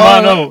kids. Come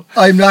on now.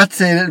 I'm not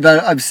saying it,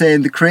 but I'm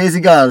saying the crazy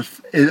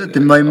golf.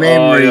 My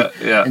memory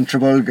in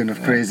Trabolgan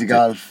of crazy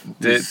golf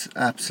was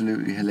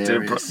absolutely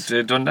hilarious.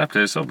 They done that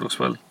place up, looks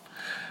well.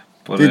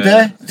 But, Did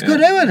they? It's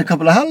good. I went a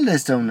couple of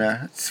holidays down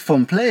there. It's a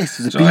fun place.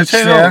 There's a So I beach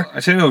tell there.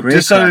 you now, Great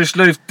this crack. Irish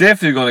Life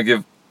definitely going to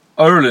give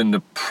Ireland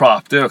a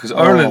prop there, because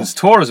Ireland's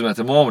tourism at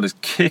the moment is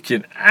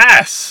kicking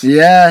ass.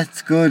 Yeah,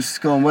 it's good. It's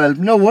going well.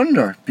 No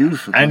wonder.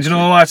 Beautiful. And you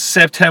country. know what?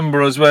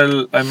 September as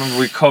well. I remember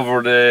we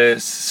covered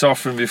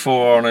surfing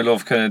before, and I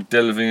love kind of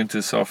delving into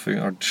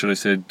surfing, or should I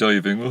say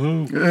diving?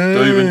 Woohoo!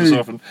 Dive into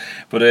surfing.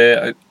 But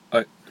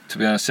I, to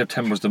be honest,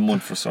 September's the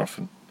month for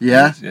surfing.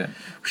 Yeah? Yeah.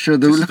 Sure,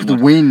 This is look the at the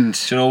month. wind.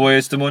 Do you know why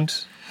it's the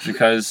month?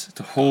 Because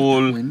the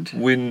whole Wind?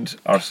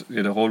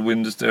 the whole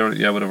wind is there,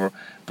 yeah, whatever.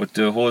 But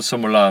the whole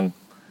summer long,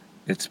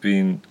 it's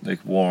been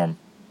like warm,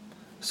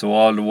 so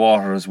all the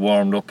water is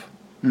warmed up.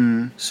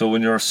 So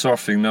when you're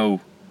surfing now,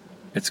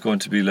 it's going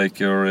to be like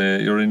you're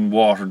in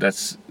water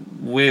that's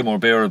way more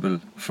bearable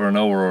for an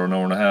hour or an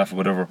hour and a half or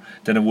whatever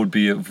than it would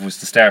be if it was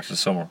the start of the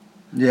summer.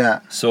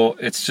 Yeah. So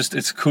it's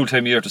a cool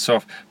time of year to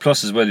surf.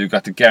 Plus as well, you've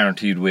got the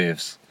guaranteed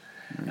waves,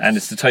 and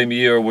it's the time of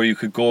year where you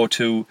could go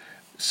to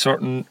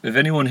certain. If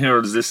anyone here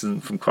is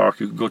listening from Cork,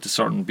 you could go to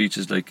certain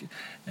beaches like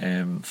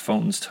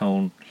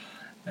Fountainstown,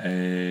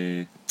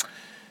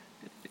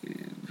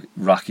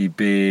 Rocky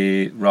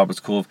Bay, Roberts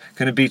Cove,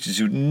 kind of beaches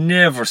you'd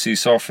never see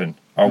surfing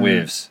or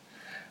waves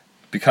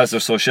because they're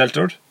so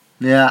sheltered.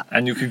 Yeah.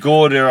 And you could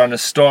go there on a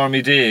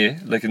stormy day,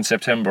 like in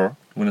September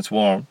when it's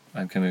warm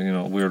and kind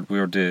of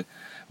weird day,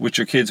 with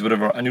your kids,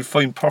 whatever, and you'd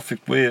find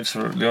perfect waves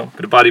for, you know, a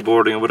bit of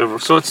bodyboarding or whatever.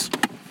 So it's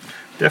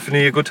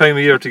definitely a good time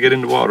of year to get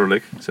in the water,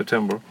 like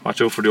September.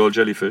 Watch out for the old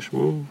jellyfish.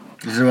 Whoa.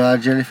 Is there a lot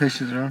of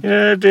jellyfishes around?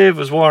 Yeah, Dave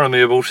was warning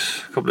me about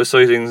a couple of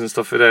sightings and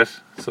stuff like that.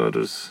 So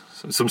there's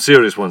some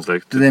serious ones,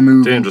 like do they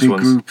move in dangerous big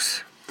ones.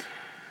 groups?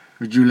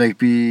 Could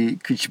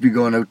you be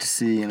going out to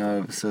sea and all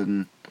of a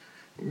sudden?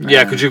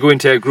 Yeah, could you go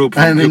into a group?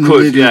 I'm You in the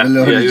could, middle of a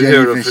load of You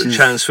hear of jellyfishes.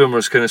 chance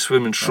swimmers kind of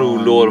swimming through a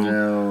Oh, load of them.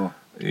 no.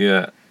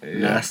 Yeah.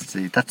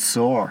 Nasty. That's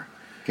sore.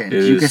 It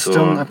Did you is get stung?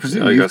 sore. I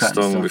presume I you've got gotten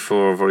stung stung.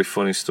 before. A very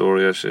funny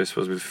story, actually. I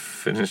suppose we'll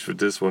finish with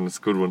this one. It's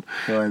a good one.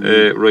 Go on,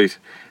 Right.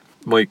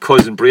 My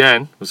cousin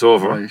Brianne was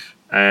over, Right.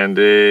 and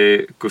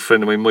a good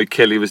friend of mine, Mike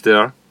Kelly, was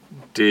there.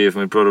 Dave,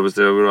 my brother, was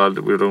there. We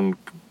were down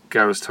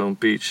Garristown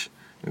Beach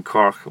in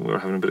Cork, and we were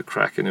having a bit of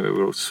crack anyway. We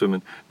were out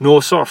swimming.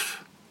 No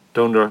surf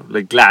down there,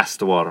 like glass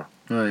the water.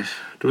 Right.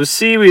 There was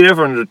seaweed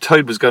everywhere, and the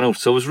tide was gone out,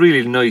 so it was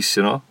really nice,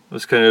 you know. It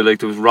was kind of like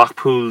there was rock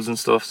pools and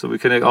stuff, so we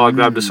kind of all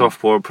grabbed the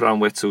surfboard, put on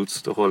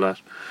wetsuits, the whole lot.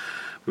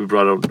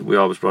 We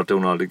always brought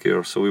down all the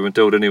gear, so we went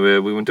out anyway.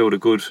 We went out a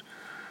good,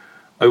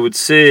 I would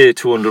say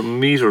 200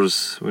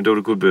 metres. We went out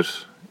a good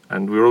bit,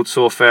 and we were out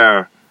so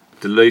far,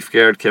 the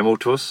lifeguard came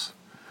out to us,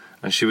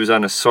 and she was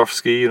on a surf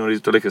ski, you know,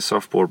 they're like a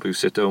surfboard, but you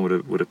sit down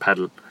with a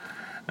paddle,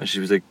 and she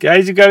was like,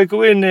 "Guys, you gotta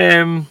go in,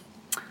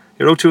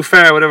 you're out too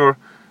far, whatever."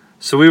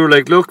 So we were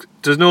like, "Look,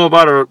 there's no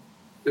bother,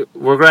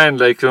 we're grand,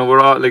 like, you know,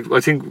 we're all, like,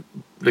 I think,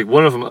 like,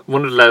 one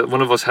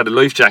of us had a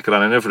life jacket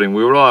on and everything.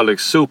 We were all, like,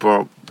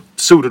 super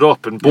suited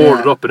up and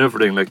boarded up and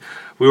everything. Like,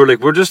 we were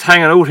like, we're just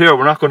hanging out here,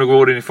 we're not going to go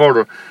out any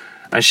further."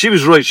 And she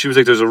was right. She was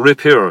like, "There's a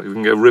rip here, you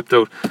can get ripped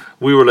out."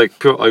 We were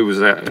like, I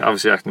was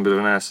obviously acting a bit of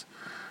an ass.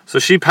 So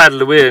she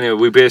paddled away anyway.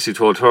 We basically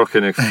told her,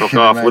 "Can you fuck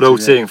off?" without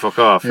saying "fuck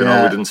off." You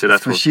know, we didn't say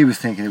that. But she was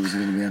thinking it was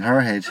going to be on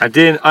her head. And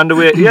then on the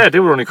way, they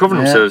were only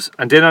covering themselves.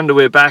 And then on the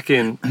way back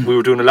in, we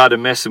were doing a lot of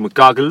messing with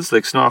goggles,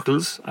 like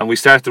snorkels, and we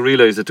started to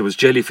realise that there was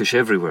jellyfish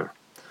everywhere.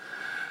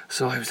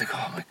 So I was like,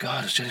 "Oh my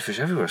God, there's jellyfish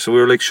everywhere!" So we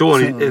were like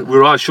we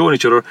were all showing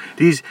each other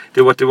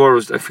what they were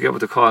was, I forget what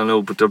they're called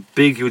now, but they're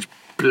big, huge,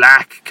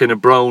 black, kind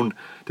of brown.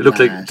 They look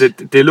like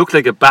they look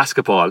like a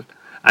basketball,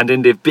 and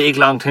then they've big,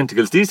 long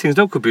tentacles. These things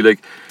now could be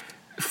like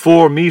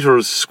 4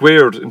 meters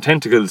squared in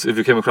tentacles if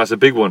you came across a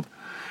big one.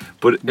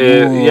 But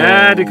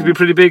they could be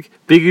pretty big,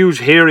 huge,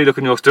 hairy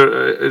looking yolks.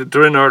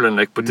 They're in Ireland,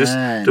 like. But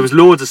there was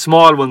loads of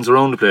small ones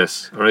around the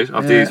place, all right,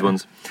 of these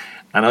ones.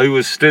 And I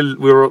was still,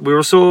 we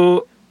were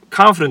so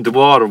confident in the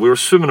water. We were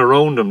swimming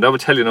around them. That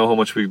would tell you now how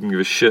much we didn't give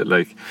a shit.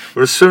 Like, we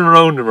were swimming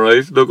around them,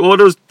 right? Look,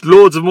 there's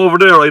loads of them over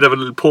there. I'd have a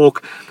little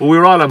poke, but we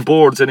were all on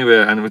boards anyway,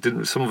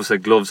 and some of us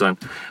had gloves on.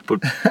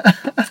 But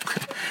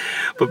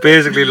but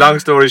basically, long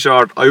story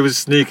short, I was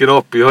sneaking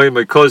up behind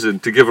my cousin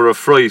to give her a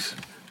fright,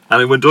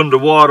 and I went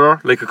underwater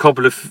like a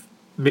couple of,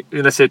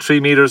 let's say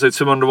 3 meters. I'd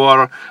swim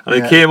underwater,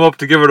 and I came up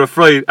to give her a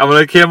fright, and when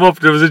I came up,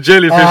 there was a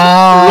jellyfish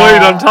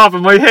right on top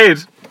of my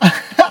head.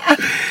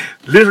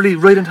 Literally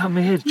right on top of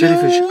my head,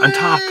 jellyfish on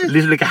top,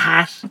 literally like a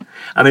hat.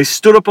 And I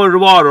stood up out of the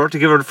water to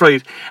give her the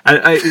fright, and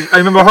I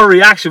remember her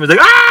reaction was like,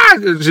 "Ah!"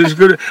 She was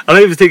good. And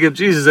I was thinking,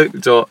 Jesus,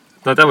 so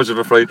not that much of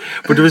a fright,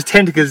 but there was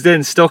tentacles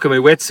then stuck in my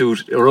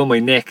wetsuit around my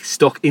neck,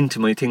 stuck into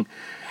my thing.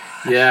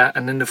 Yeah,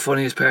 and then the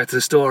funniest part of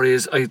the story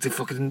is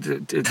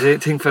the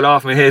thing fell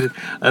off my head,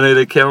 and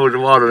I came out of the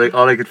water, like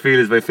all I could feel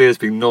is my face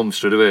being numb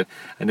straight away,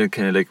 and then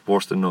kind of like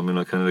worse than numb, you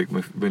know, kind of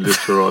like my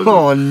lips were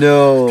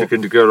all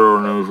sticking together,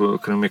 and I was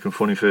kind of making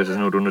funny faces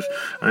and doing it,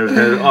 and I was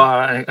kind of,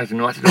 I didn't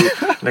know what to do.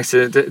 Next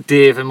to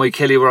Dave and Mike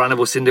Kelly were on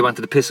about saying they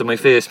wanted to piss on my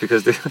face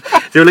because they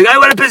were like, "I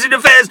want to piss in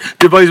your face."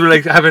 The boys were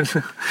like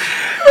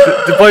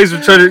the boys were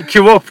trying to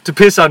queue up to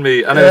piss on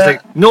me, and I was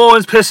like, "No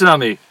one's pissing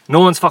on me. No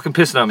one's fucking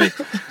pissing on me."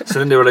 So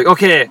then they were like,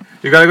 "Okay,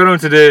 you gotta go down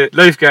to the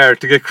lifeguard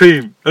to get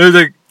cream." And I was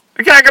like,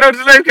 "I can't go down to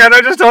the lifeguard,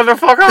 I just told her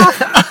fuck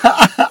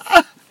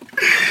off."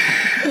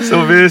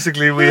 So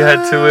basically we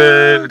had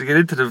to get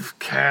into the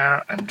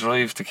car and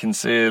drive to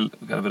Kinsale.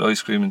 We got a bit of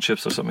ice cream and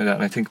chips or something like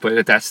that, and I think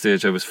at that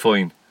stage I was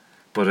fine.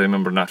 But I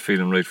remember not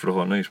feeling right for the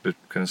whole night, a bit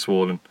kind of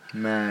swollen.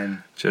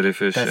 Man.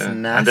 Jellyfish. That's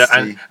And nasty.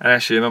 and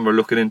actually I remember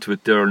looking into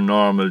it, they're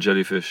normal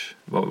jellyfish.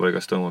 What I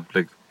got stung with,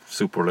 like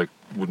super, like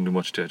wouldn't do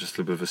much to you, just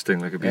a little bit of a sting,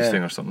 like a bee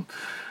sting or something.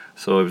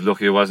 So I was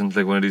lucky it wasn't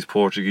like one of these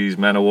Portuguese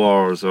man o'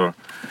 wars or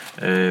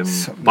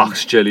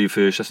box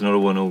jellyfish. That's another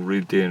one,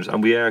 really dangerous.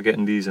 And we are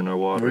getting these in our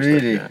waters.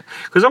 Really?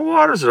 Because our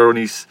waters are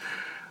only,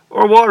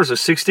 our waters are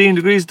 16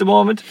 degrees at the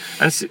moment.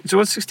 And so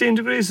what 16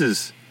 degrees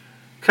is?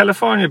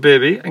 California,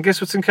 baby. And guess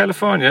what's in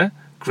California?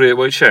 Great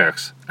white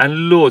sharks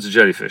and loads of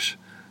jellyfish.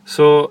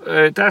 So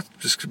that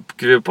just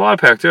give you a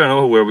ballpark there, I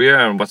know where we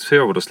are and what's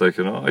here with us, like,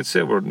 you know. I'd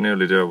say we're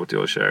nearly there with the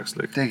old sharks,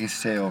 like. They can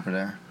stay over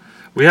there.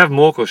 We have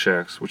Mako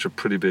sharks, which are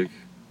pretty big.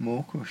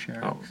 Mako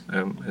sharks?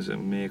 Is it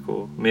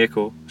Mako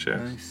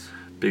sharks. Nice.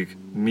 Big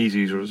meat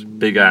eaters,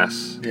 big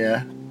ass.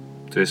 Yeah.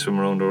 They swim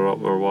around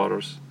our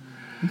waters.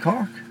 In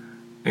Cork?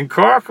 In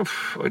Cork,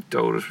 I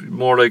doubt it.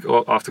 More like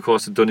off the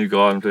coast of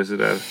Donegal and places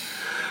like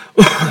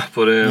that.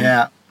 But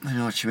yeah, I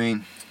know what you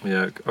mean.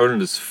 Yeah,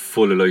 Ireland is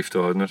full of life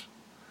though, isn't it?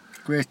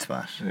 Great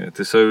spot. Yeah,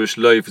 This Irish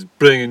Life is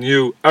bringing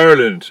you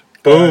Ireland.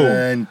 Boom.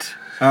 And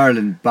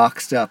Ireland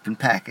boxed up and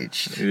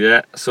packaged.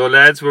 Yeah, so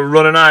lads, we're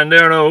running on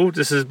there now.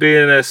 This has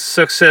been a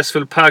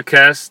successful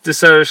podcast.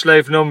 This Irish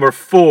Life number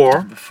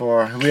 4.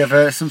 Before we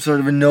have some sort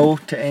of a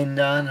note to end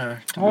on,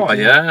 or Oh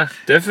yeah,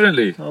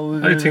 definitely.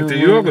 I think that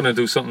you're going to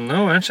do something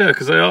now, aren't you?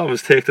 Because I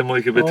always take the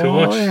mic a bit too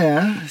much. Oh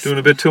yeah, Doing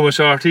a bit too much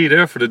RT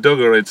there for the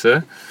Duggar, I'd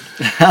say.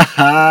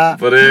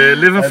 But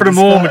living for the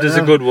moment is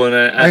a good one.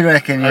 I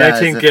reckon. And Yeah, I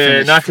think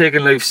it's a not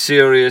taking life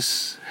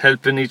serious,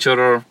 helping each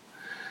other,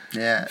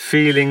 yeah.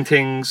 feeling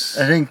things.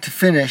 I think to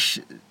finish,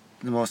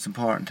 the most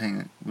important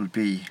thing will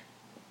be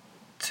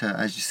to,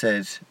 as you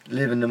said,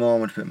 live in the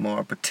moment a bit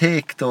more, but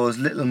take those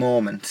little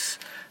moments,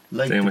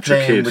 like Playing with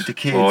playing with the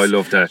kids. Oh, I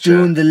love that.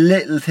 Doing the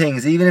little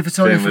things, even if it's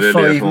only Playing for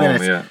with Ellie at 5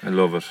 minutes. home, yeah, I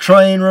love it.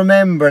 Try and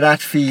remember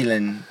that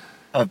feeling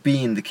of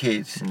being the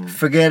kid.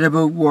 Forget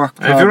about work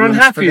And if you're problems,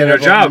 unhappy in forget your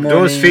about job, the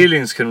those money.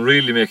 feelings can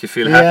really make you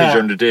feel Yeah. happy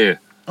during the day.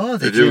 Oh,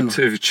 they If do.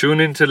 you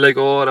tune into like,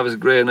 oh, that was a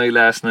great night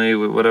last night,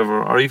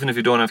 whatever, or even if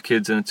you don't have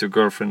kids and it's your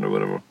girlfriend or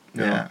whatever.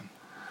 you know. Yeah,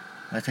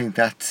 I think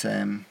that's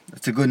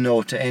a good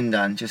note to end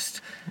on.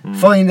 Just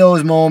find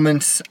those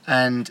moments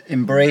and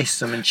embrace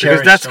them and cherish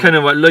Because that's them. kind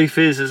of what life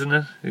is, isn't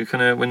it? You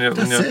kind of when you're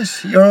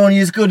That's it. You're only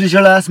as good as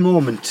your last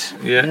moment.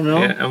 yeah, you know?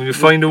 yeah. And when you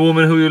find a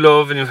woman who you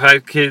love and you've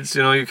had kids,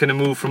 you know, you kind of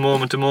move from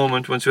moment to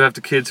moment. Once you have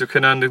the kids, you're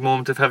kind of on the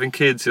moment of having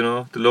kids. You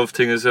know, the love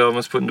thing is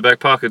almost put in the back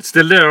pocket.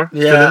 Still there,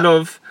 still Yeah. in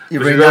love. You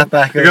but bring got, that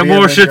back. You got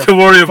more shit to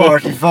worry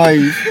about. 45.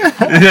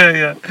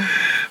 Yeah.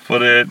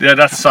 But yeah,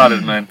 that's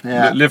solid, man.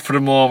 Yeah. Live for the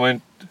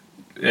moment.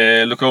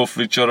 Look out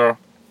for each other.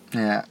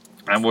 Yeah.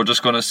 And we're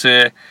just gonna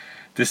say,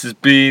 this has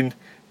been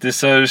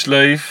This Irish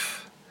Life.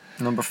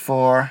 Number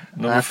 4.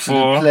 Number Absolute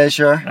 4.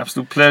 pleasure.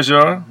 Absolute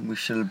pleasure. We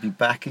shall be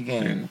back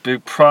again.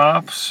 Big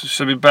props.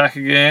 Should be back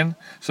again.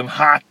 Some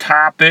hot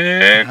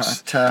topics.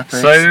 Hot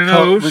topics. Signing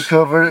out.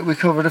 We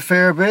covered a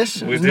fair bit.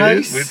 It We was did.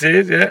 nice. We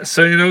did. Yeah.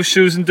 Signing out.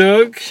 Shoes and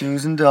Doug.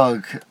 Shoes and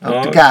Doug.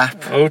 Out the Oh,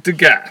 gap. Out the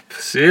gap.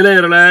 See you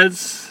later,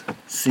 lads.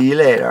 See you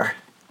later.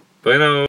 Bye now.